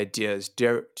those ideas,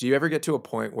 do you ever get to a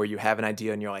point where you have an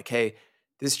idea and you're like, hey,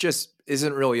 this just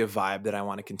isn't really a vibe that I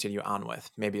want to continue on with?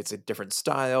 Maybe it's a different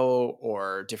style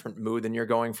or different mood than you're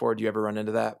going for. Do you ever run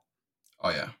into that? Oh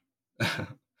yeah, Yeah.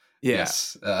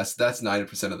 yes. That's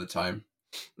 90% of the time.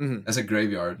 Mhm. As a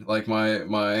graveyard. Like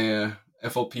my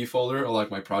FLP folder or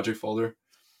like my project folder,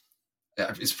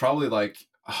 it's probably like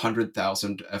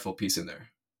 100,000 FLPs in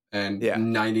there, and Yeah.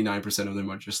 99% of them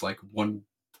are just like one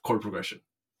chord progression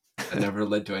that never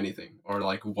led to anything, or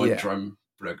like one Yeah. drum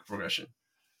progression.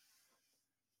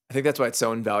 I think that's why it's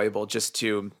so invaluable just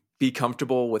to be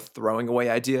comfortable with throwing away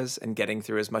ideas and getting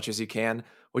through as much as you can,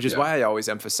 which is Yeah. why I always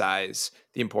emphasize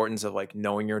the importance of like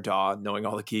knowing your DAW, knowing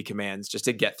all the key commands just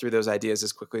to get through those ideas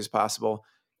as quickly as possible.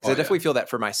 Because Oh I yeah. definitely feel that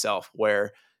for myself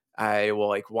where I will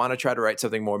like want to try to write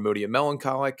something more moody and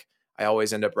melancholic. I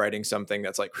always end up writing something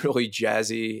that's like really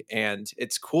jazzy and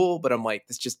it's cool, but I'm like,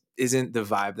 this just isn't the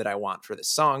vibe that I want for this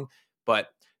song. But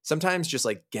sometimes just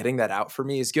like getting that out for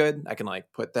me is good. I can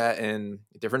like put that in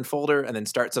a different folder and then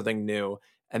start something new.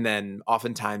 And then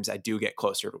oftentimes I do get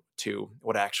closer to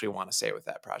what I actually want to say with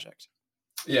that project.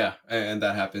 Yeah, and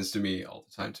that happens to me all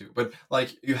the time too. But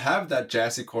like you have that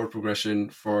jazzy chord progression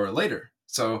for later,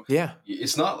 so Yeah,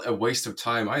 it's not a waste of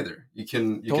time either. You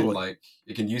can totally. like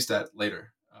you can use that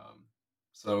later.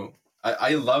 So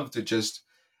I love to just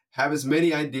have as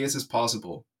many ideas as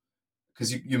possible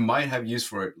because you might have use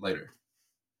for it later.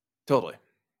 Totally.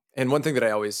 And one thing that I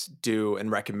always do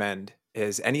and recommend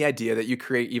is any idea that you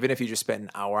create, even if you just spend an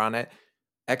hour on it,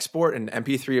 export an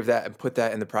MP3 of that and put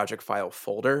that in the project file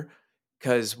folder.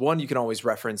 Because one, you can always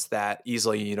reference that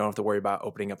easily. You don't have to worry about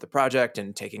opening up the project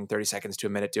and taking 30 seconds to a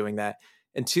minute doing that.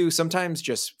 And two, sometimes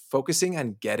just focusing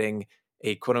on getting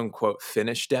a quote unquote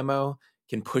finished demo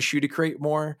can push you to create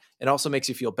more. It also makes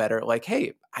you feel better. Like,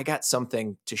 hey, I got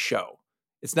something to show.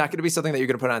 It's not going to be something that you're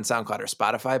going to put on SoundCloud or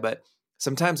Spotify, but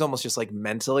sometimes almost just like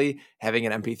mentally having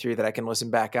an MP3 that I can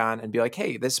listen back on and be like,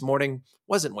 hey, this morning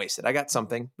wasn't wasted. I got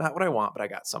something, not what I want, but I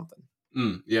got something.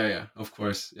 Yeah, yeah, of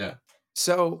course, yeah.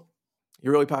 So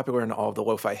you're really popular in all of the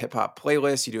lo-fi hip hop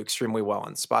playlists. You do extremely well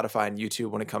on Spotify and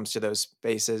YouTube when it comes to those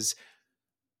spaces.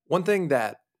 One thing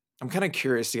that I'm kind of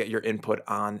curious to get your input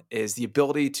on is the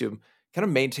ability to kind of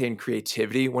maintain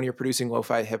creativity when you're producing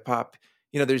lo-fi hip hop.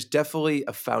 You know, there's definitely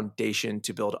a foundation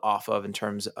to build off of in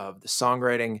terms of the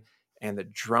songwriting and the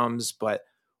drums, but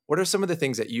what are some of the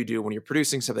things that you do when you're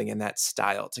producing something in that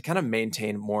style to kind of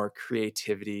maintain more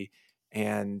creativity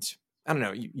and I don't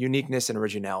know, uniqueness and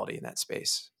originality in that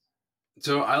space?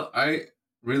 So I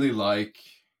really like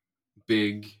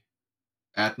big,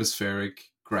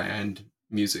 atmospheric, grand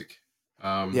music.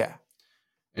 Um, Yeah.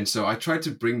 and so I tried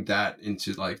to bring that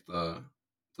into like the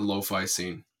lo-fi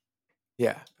scene,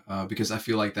 Yeah. because I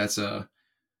feel like that's a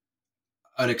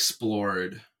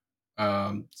unexplored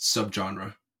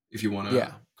subgenre, if you want to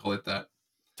Yeah. call it that.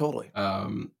 Totally.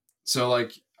 Um, so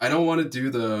like I don't want to do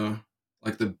the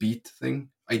beat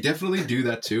thing. I definitely do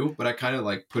that too, but I kind of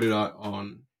like put it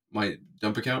on my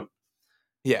dump account,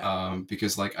 Yeah.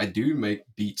 because like I do make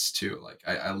beats too. Like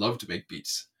I love to make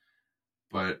beats,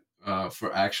 but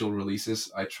for actual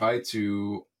releases, I try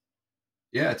to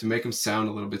to make them sound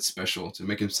a little bit special, to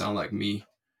make them sound like me.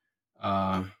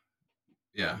 Uh,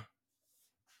 yeah,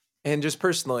 And just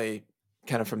personally,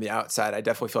 kind of from the outside, I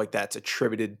definitely feel like that's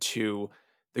attributed to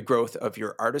the growth of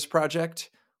your artist project.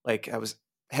 Like I was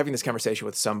having this conversation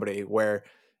with somebody where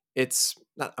it's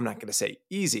not, I'm not going to say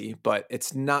easy, but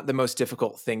it's not the most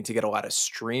difficult thing to get a lot of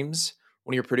streams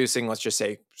when you're producing, let's just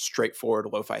say, straightforward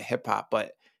lo-fi hip hop.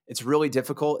 But it's really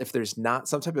difficult if there's not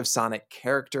some type of sonic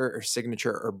character or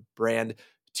signature or brand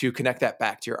to connect that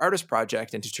back to your artist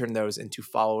project and to turn those into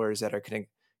followers that are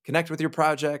connect with your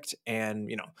project and,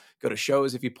 go to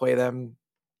shows if you play them.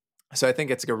 So I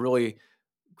think it's like a really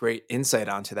great insight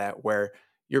onto that, where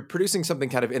you're producing something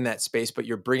kind of in that space, but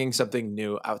you're bringing something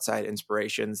new, outside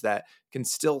inspirations that can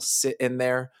still sit in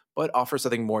there, but offer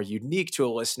something more unique to a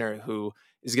listener who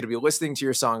is going to be listening to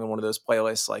your song in one of those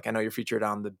playlists. Like, I know you're featured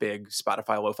on the big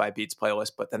Spotify Lo-Fi Beats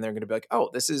playlist, but then they're going to be like, oh,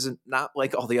 this is not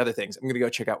like all the other things. I'm going to go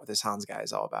check out what this Hanz guy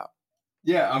is all about.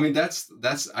 Yeah, I mean that's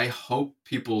I hope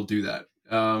people do that.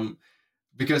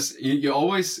 Because you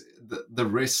always the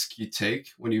risk you take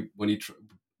when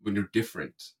you're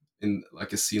different in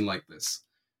like a scene like this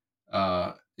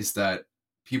is that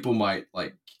people might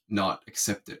like not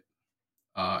accept it.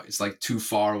 It's like too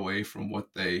far away from what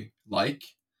they like,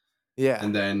 Yeah.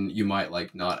 and then you might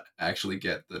like not actually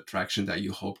get the traction that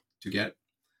you hope to get.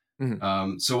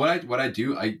 So what I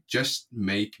do, I just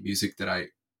make music that I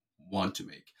want to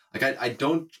make. Like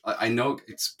I know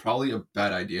it's probably a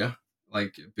bad idea,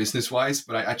 like business wise,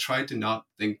 but I try to not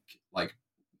think like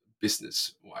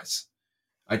business wise.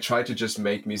 I try to just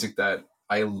make music that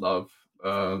I love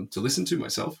to listen to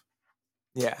myself.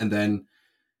 Yeah. And then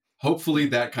hopefully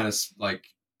that kind of like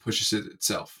pushes it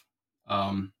itself.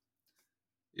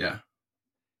 Yeah.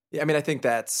 Yeah. I mean, I think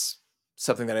that's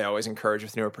something that I always encourage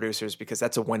with newer producers, because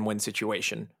that's a win-win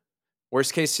situation.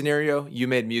 Worst case scenario, you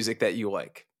made music that you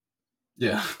like.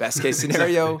 Yeah. Best case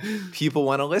scenario, Exactly. people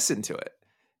want to listen to it.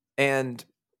 And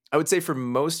I would say for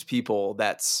most people,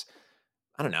 that's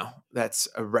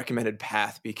a recommended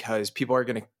path, because people are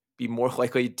going to be more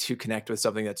likely to connect with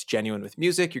something that's genuine with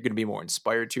music. You're going to be more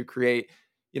inspired to create.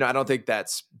 I don't think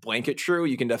that's blanket true.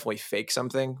 You can definitely fake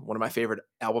something. One of my favorite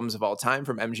albums of all time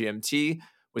from MGMT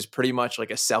was pretty much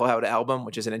like a sellout album,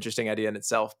 which is an interesting idea in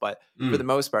itself. But for the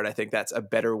most part, I think that's a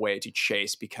better way to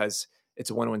chase, because it's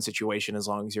a win-win situation as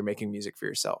long as you're making music for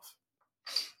yourself.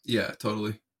 Yeah,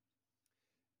 totally.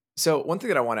 So one thing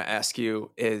that I want to ask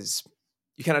you is,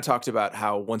 you kind of talked about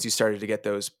how once you started to get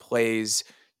those plays,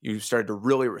 you started to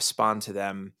really respond to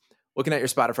them. Looking at your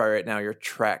Spotify right now, your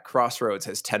track Crossroads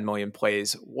has 10 million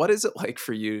plays. What is it like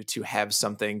for you to have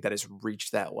something that has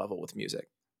reached that level with music?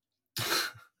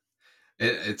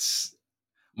 It's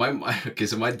my okay.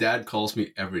 So my dad calls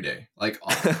me every day, like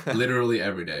literally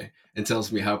every day, and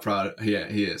tells me how proud he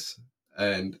is.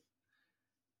 And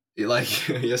like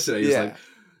yesterday, he's like, Yeah.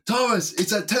 Thomas,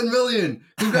 it's at 10 million.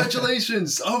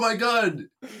 Congratulations. Oh my God.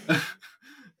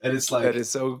 And it's That like, is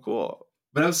so cool.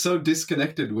 but I'm so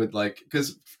disconnected with like,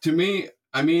 because to me,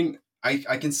 I mean,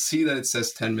 I can see that it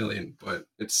says 10 million, but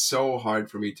it's so hard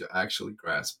for me to actually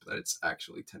grasp that it's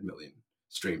actually 10 million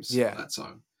streams on Yeah. that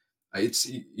song. It's,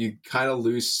 you kind of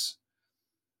lose,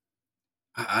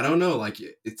 I don't know, like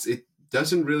it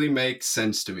doesn't really make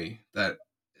sense to me that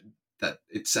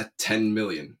it's at 10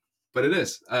 million, but it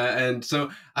is. And so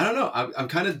I don't know, I'm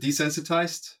kind of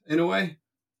desensitized in a way,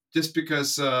 just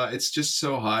because it's just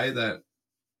so high that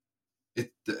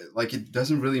it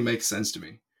doesn't really make sense to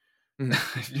me.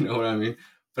 If you know what I mean.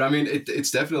 But I mean,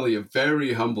 it's definitely a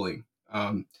very humbling,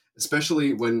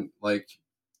 especially when like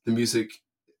the music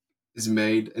is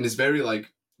made and it's very like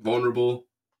vulnerable,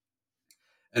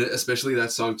 and especially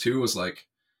that song too was like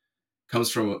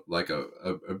comes from like a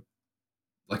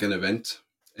like an event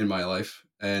in my life,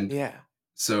 and Yeah.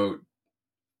 so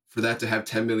for that to have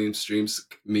 10 million streams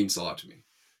means a lot to me,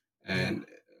 and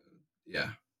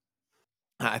yeah.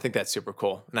 I think that's super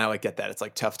cool. And I like get that. It's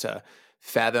like tough to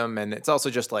fathom. And it's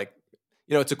also just like,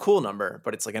 it's a cool number,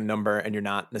 but it's like a number and you're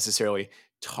not necessarily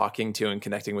talking to and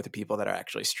connecting with the people that are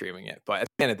actually streaming it. But at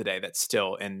the end of the day, that's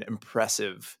still an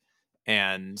impressive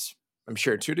and, I'm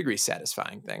sure, to a degree,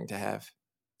 satisfying thing to have.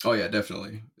 Oh yeah,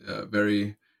 definitely.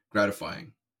 Very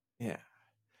gratifying. Yeah.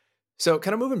 So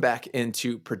kind of moving back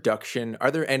into production,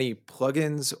 are there any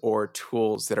plugins or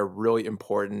tools that are really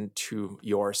important to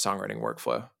your songwriting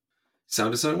workflow?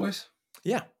 Sound design wise?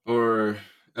 Yeah. Or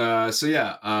so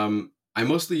yeah, I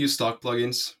mostly use stock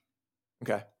plugins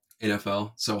Okay. in FL.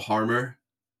 So Harmor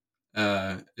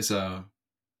is a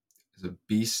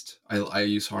beast. I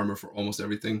use Harmor for almost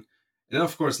everything. And then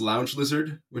of course Lounge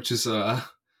Lizard, which is Oh,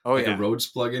 like a yeah.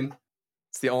 Rhodes plugin.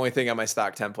 It's the only thing on my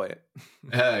stock template.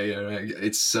 Yeah, right.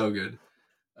 It's so good.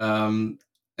 And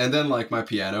then like my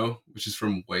piano, which is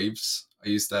from Waves. I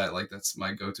use that, like that's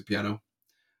my go-to piano.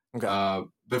 Okay.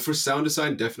 But for sound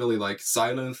design, definitely like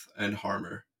Sylenth and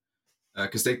Harmor,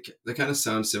 because they kind of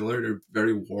sound similar. They're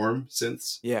very warm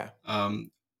synths. Yeah.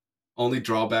 only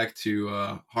drawback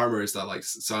to Harmer is that like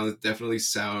Silence definitely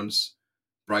sounds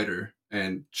brighter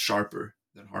and sharper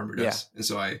than Harmer Yeah. does. And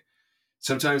so I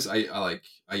sometimes I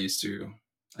used to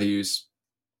I use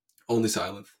only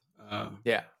Silence.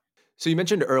 Yeah. So you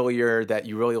mentioned earlier that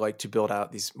you really like to build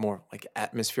out these more like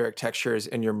atmospheric textures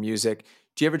in your music.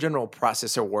 Do you have a general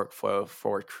process or workflow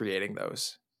for creating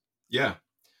those? Yeah.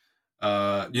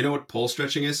 You know what pole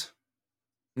stretching is?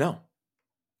 No.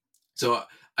 So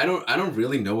I don't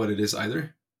really know what it is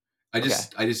either. Okay.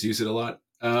 I just use it a lot.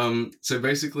 So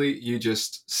basically, you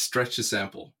just stretch a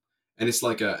sample, and it's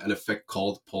like an effect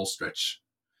called pole stretch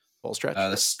Full stretch.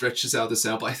 that stretches out the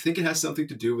sample. I think it has something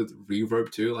to do with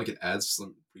reverb too. Like it adds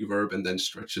some reverb and then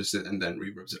stretches it and then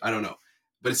reverbs it. I don't know,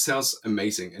 but it sounds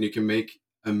amazing, and you can make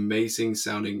amazing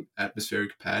sounding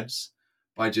atmospheric pads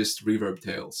by just reverb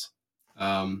tails.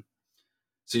 Um,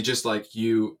 so you just like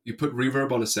you put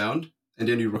reverb on a sound, and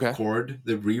then you Okay. record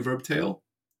the reverb tail,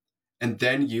 and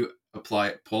then you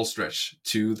apply pole stretch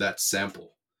to that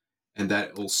sample, and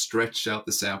that will stretch out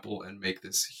the sample and make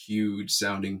this huge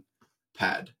sounding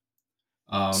pad.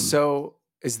 Um, So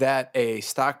is that a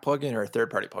stock plugin or a third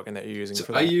party plugin that you're using so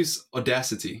for I that? use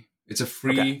Audacity. It's a Okay.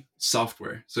 free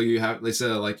software, so you have they say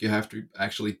like you have to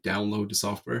actually download the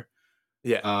software.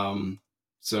 Yeah. Um,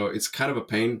 so it's kind of a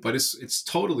pain, but it's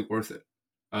totally worth it.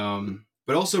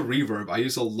 But also reverb. I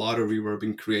use a lot of reverb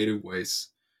in creative ways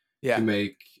to Yeah.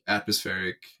 make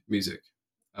atmospheric music.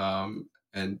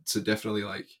 And so definitely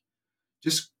like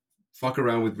just fuck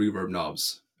around with reverb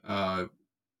knobs.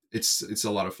 It's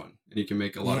a lot of fun, and you can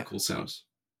make a lot of Yeah. cool sounds.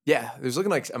 Yeah. There's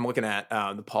looking like I'm looking at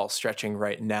the pulse stretching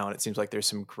right now, and it seems like there's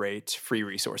some great free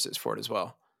resources for it as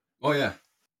well. Oh yeah,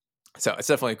 So it's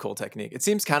definitely a cool technique. It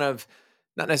seems kind of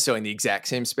not necessarily in the exact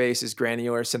same space as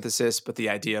granular synthesis, but the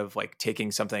idea of like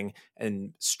taking something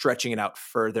and stretching it out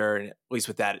further. And at least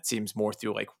with that, it seems more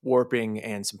through like warping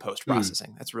and some post mm.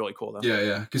 processing. That's really cool though.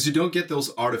 Yeah, because you don't get those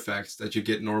artifacts that you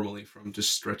get normally from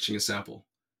just stretching a sample,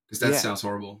 because that Yeah. sounds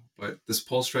horrible. But this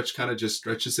pulse stretch kind of just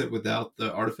stretches it without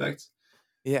the artifacts.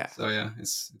 Yeah. So yeah,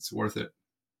 it's worth it.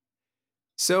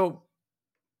 So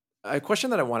a question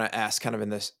that I want to ask kind of in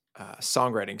this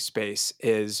songwriting space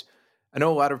is I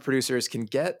know a lot of producers can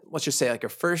get, let's just say, like a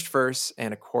first verse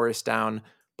and a chorus down,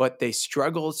 but they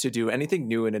struggle to do anything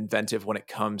new and inventive when it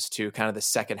comes to kind of the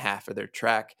second half of their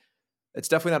track. It's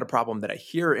definitely not a problem that I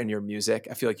hear in your music.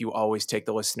 I feel like you always take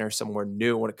the listener somewhere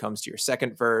new when it comes to your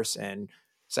second verse and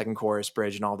second chorus,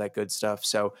 bridge, and all that good stuff.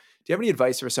 So, do you have any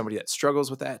advice for somebody that struggles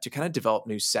with that to kind of develop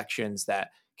new sections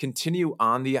that continue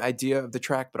on the idea of the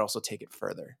track, but also take it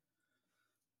further?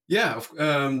 Yeah.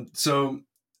 So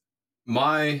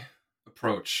my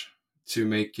approach to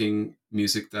making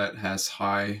music that has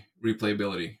high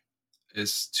replayability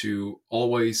is to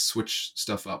always switch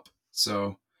stuff up.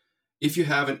 So if you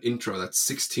have an intro that's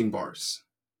 16 bars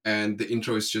and the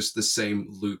intro is just the same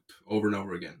loop over and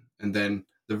over again, and then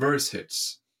the verse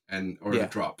hits and or the Yeah.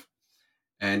 drop,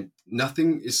 and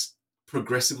nothing is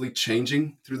progressively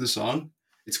changing through the song,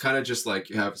 it's kind of just like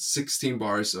you have 16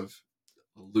 bars of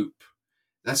a loop.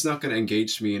 That's not going to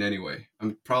engage me in any way.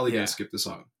 I'm probably going to Yeah. skip the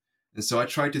song. And so I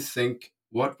tried to think,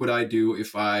 what would I do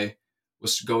if I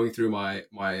was going through my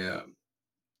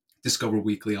Discover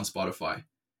Weekly on Spotify?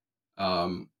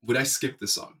 Would I skip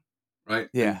this song, right?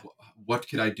 And Yeah. what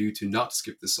could I do to not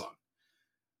skip this song?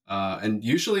 And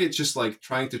usually it's just like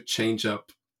trying to change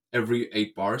up every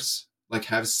 8 bars, like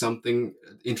have something,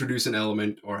 introduce an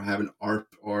element or have an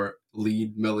ARP or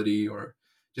lead melody or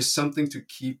just something to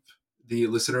keep the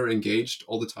listener engaged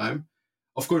all the time.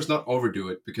 Of course, not overdo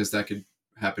it, because that could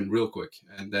happen real quick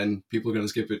and then people are going to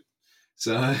skip it.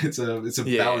 So it's a Yeah.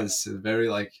 Yeah. balance, a very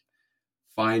like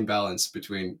fine balance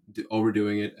between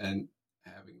overdoing it and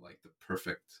having like the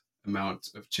perfect amount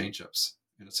of change ups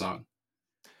in a song.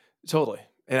 Totally.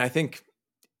 And I think,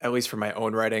 at least for my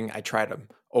own writing, I try to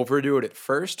overdo it at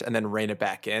first and then rein it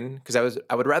back in because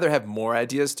I would rather have more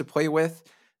ideas to play with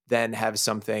than have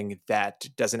something that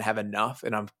doesn't have enough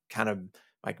and I'm kind of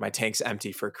like my tank's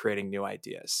empty for creating new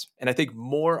ideas. And I think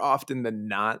more often than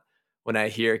not, when I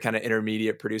hear kind of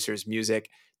intermediate producers' music,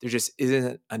 there just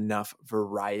isn't enough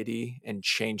variety and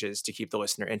changes to keep the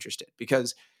listener interested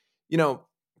because you know,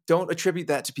 don't attribute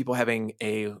that to people having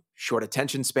a short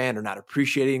attention span or not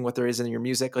appreciating what there is in your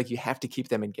music. Like you have to keep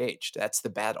them engaged. That's the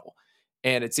battle.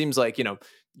 And it seems like,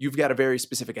 you've got a very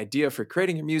specific idea for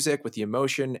creating your music with the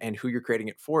emotion and who you're creating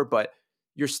it for, but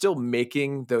you're still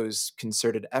making those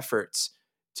concerted efforts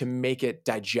to make it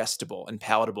digestible and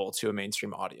palatable to a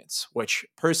mainstream audience, which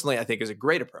personally I think is a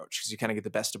great approach because you kind of get the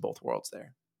best of both worlds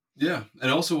there. Yeah,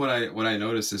 and also what I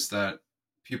notice is that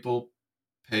people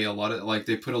pay a lot of like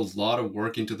they put a lot of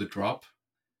work into the drop,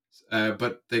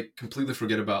 but they completely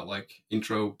forget about like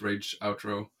intro, bridge,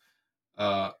 outro,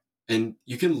 uh, and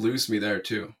you can lose me there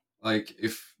too. Like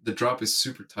if the drop is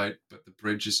super tight, but the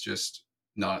bridge is just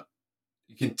not.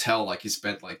 You can tell like he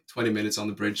spent like 20 minutes on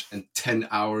the bridge and 10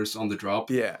 hours on the drop.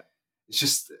 Yeah. It's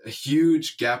just a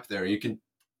huge gap there. You can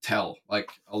tell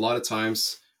like a lot of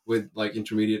times with like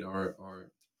intermediate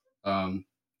or um,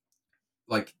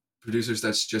 like producers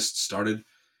that's just started,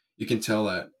 you can tell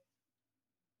that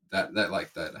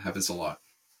happens a lot.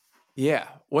 Yeah.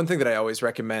 One thing that I always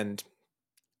recommend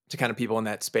to kind of people in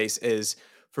that space is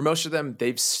for most of them,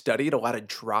 they've studied a lot of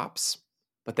drops,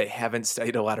 but they haven't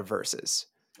studied a lot of verses.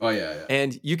 Oh yeah.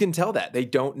 And you can tell that they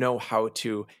don't know how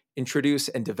to introduce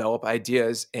and develop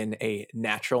ideas in a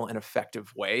natural and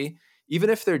effective way. Even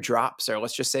if their drops are,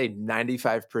 let's just say,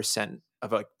 95%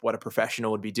 of like what a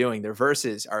professional would be doing, their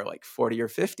verses are like 40 or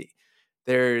 50.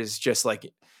 There's just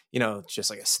like, just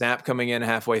like a snap coming in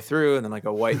halfway through and then like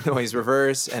a white noise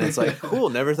reverse. And it's like, cool,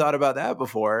 never thought about that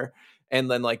before.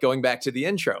 And then like going back to the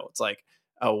intro, it's like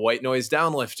a white noise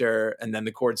downlifter and then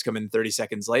the chords come in 30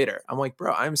 seconds later. I'm like,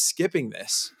 bro, I'm skipping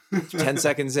this 10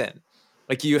 seconds in.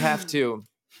 Like you have to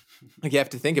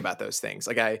think about those things.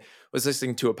 Like I was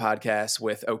listening to a podcast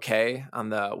with OK on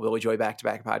the Willie Joy Back to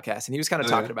Back podcast, and he was kind of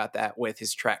talking about that with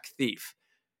his track Thief.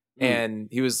 And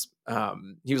he was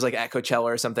like at Coachella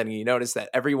or something, and he noticed that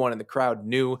everyone in the crowd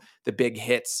knew the big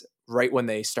hits right when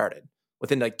they started.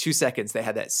 Within like 2 seconds, they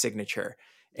had that signature.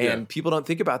 And people don't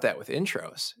think about that with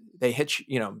intros. They hit,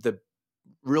 the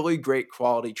really great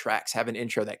quality tracks have an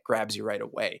intro that grabs you right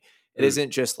away. It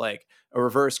isn't just like a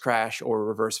reverse crash or a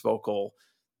reverse vocal.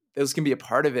 Those can be a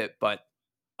part of it, but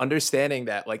understanding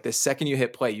that like the second you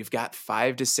hit play, you've got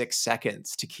 5 to 6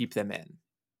 seconds to keep them in.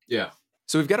 Yeah.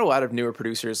 So we've got a lot of newer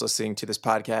producers listening to this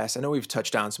podcast. I know we've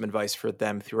touched on some advice for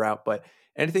them throughout, but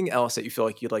anything else that you feel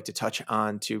like you'd like to touch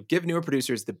on to give newer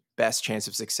producers the best chance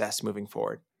of success moving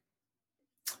forward?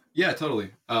 Yeah,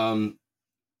 totally.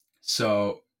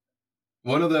 So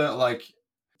one of the like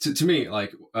to me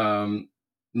like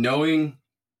knowing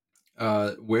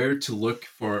where to look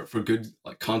for good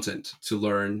like content to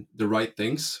learn the right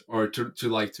things or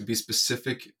to be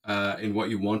specific in what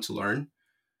you want to learn.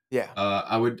 Yeah.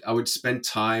 I would spend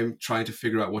time trying to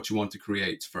figure out what you want to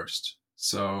create first.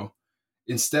 So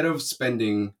instead of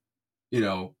spending,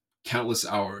 countless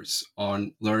hours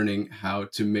on learning how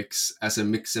to mix as a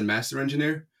mix and master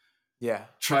engineer,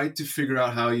 try to figure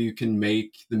out how you can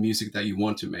make the music that you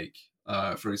want to make.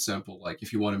 For example, like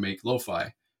if you want to make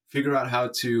lo-fi, figure out how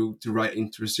to write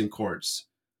interesting chords,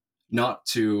 not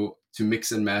to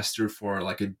mix and master for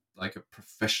like a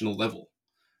professional level.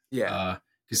 Yeah.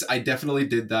 Because I definitely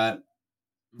did that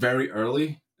very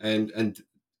early and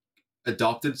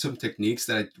adopted some techniques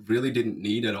that I really didn't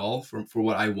need at all for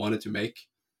what I wanted to make.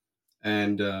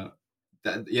 And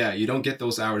you don't get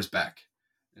those hours back.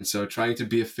 And so trying to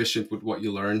be efficient with what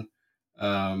you learn,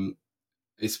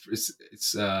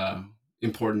 it's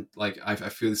important. Like I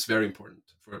feel it's very important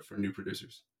for new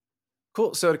producers.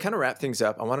 Cool. So to kind of wrap things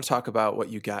up, I want to talk about what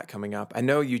you got coming up. I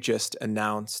know you just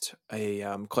announced a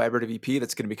collaborative EP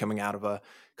that's going to be coming out of a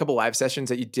couple live sessions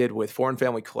that you did with Foreign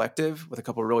Family Collective with a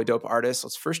couple of really dope artists.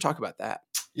 Let's first talk about that.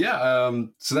 Yeah.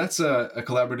 So that's a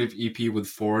collaborative EP with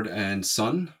Ford and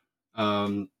Son,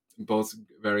 both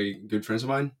very good friends of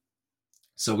mine.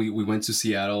 So we went to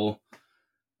Seattle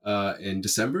in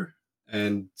December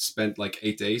and spent like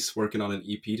 8 days working on an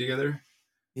EP together.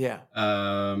 Yeah.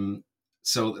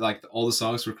 So like all the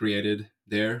songs were created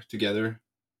there together,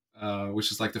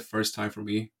 which is like the first time for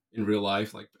me in real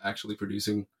life, like actually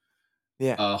producing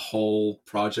a whole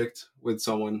project with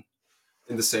someone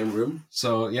in the same room.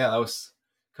 So yeah, that was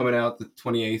coming out the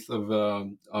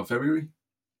 28th of February.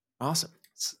 Awesome.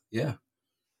 Yeah.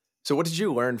 So what did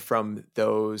you learn from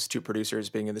those two producers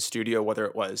being in the studio, whether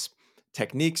it was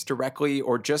techniques directly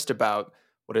or just about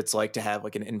what it's like to have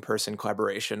like an in-person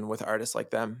collaboration with artists like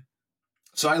them?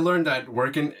 So I learned that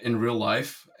working in real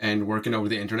life and working over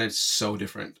the internet is so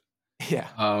different. Yeah.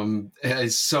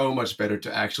 It's so much better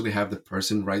to actually have the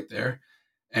person right there.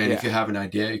 And if you have an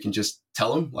idea, you can just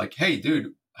tell them like, hey,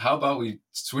 dude, how about we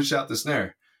switch out the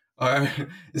snare? Or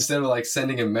instead of like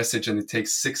sending a message and it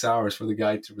takes 6 hours for the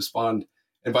guy to respond.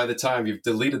 And by the time you've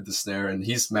deleted the snare and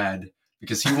he's mad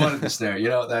because he wanted the snare,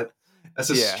 that's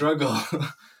a struggle. Totally.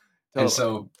 And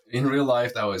so in real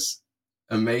life, that was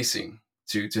amazing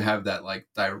to have that like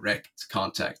direct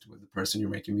contact with the person you're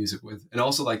making music with. And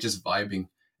also like just vibing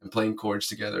and playing chords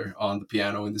together on the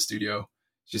piano in the studio.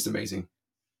 It's just amazing.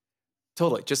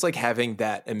 Totally. Just like having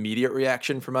that immediate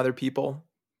reaction from other people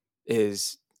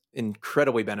is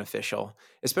incredibly beneficial,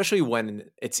 especially when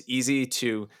it's easy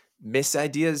to miss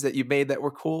ideas that you made that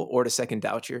were cool, or to second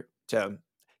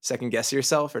guess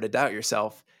yourself or to doubt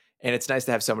yourself. And it's nice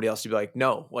to have somebody else to be like,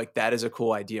 no, like that is a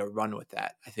cool idea. Run with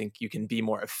that. I think you can be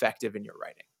more effective in your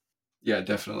writing. Yeah,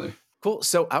 definitely. Cool.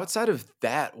 So outside of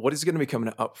that, what is going to be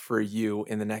coming up for you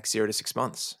in the next 0 to 6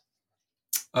 months?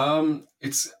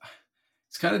 It's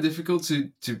kind of difficult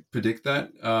to predict that.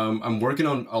 I'm working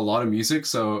on a lot of music,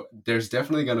 so there's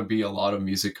definitely going to be a lot of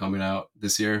music coming out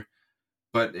this year.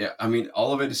 But yeah, I mean,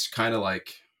 all of it is kind of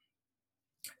like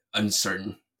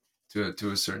uncertain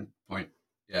to a certain point.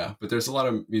 Yeah, but there's a lot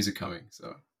of music coming.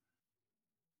 So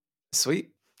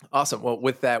sweet. Awesome. Well,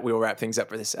 with that, we will wrap things up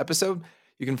for this episode.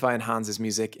 You can find Hans's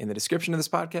music in the description of this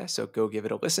podcast, so go give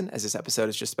it a listen as this episode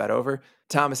is just about over.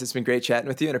 Thomas, it's been great chatting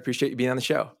with you and I appreciate you being on the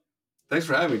show. Thanks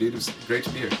for having me, dude. It was great to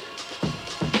be here.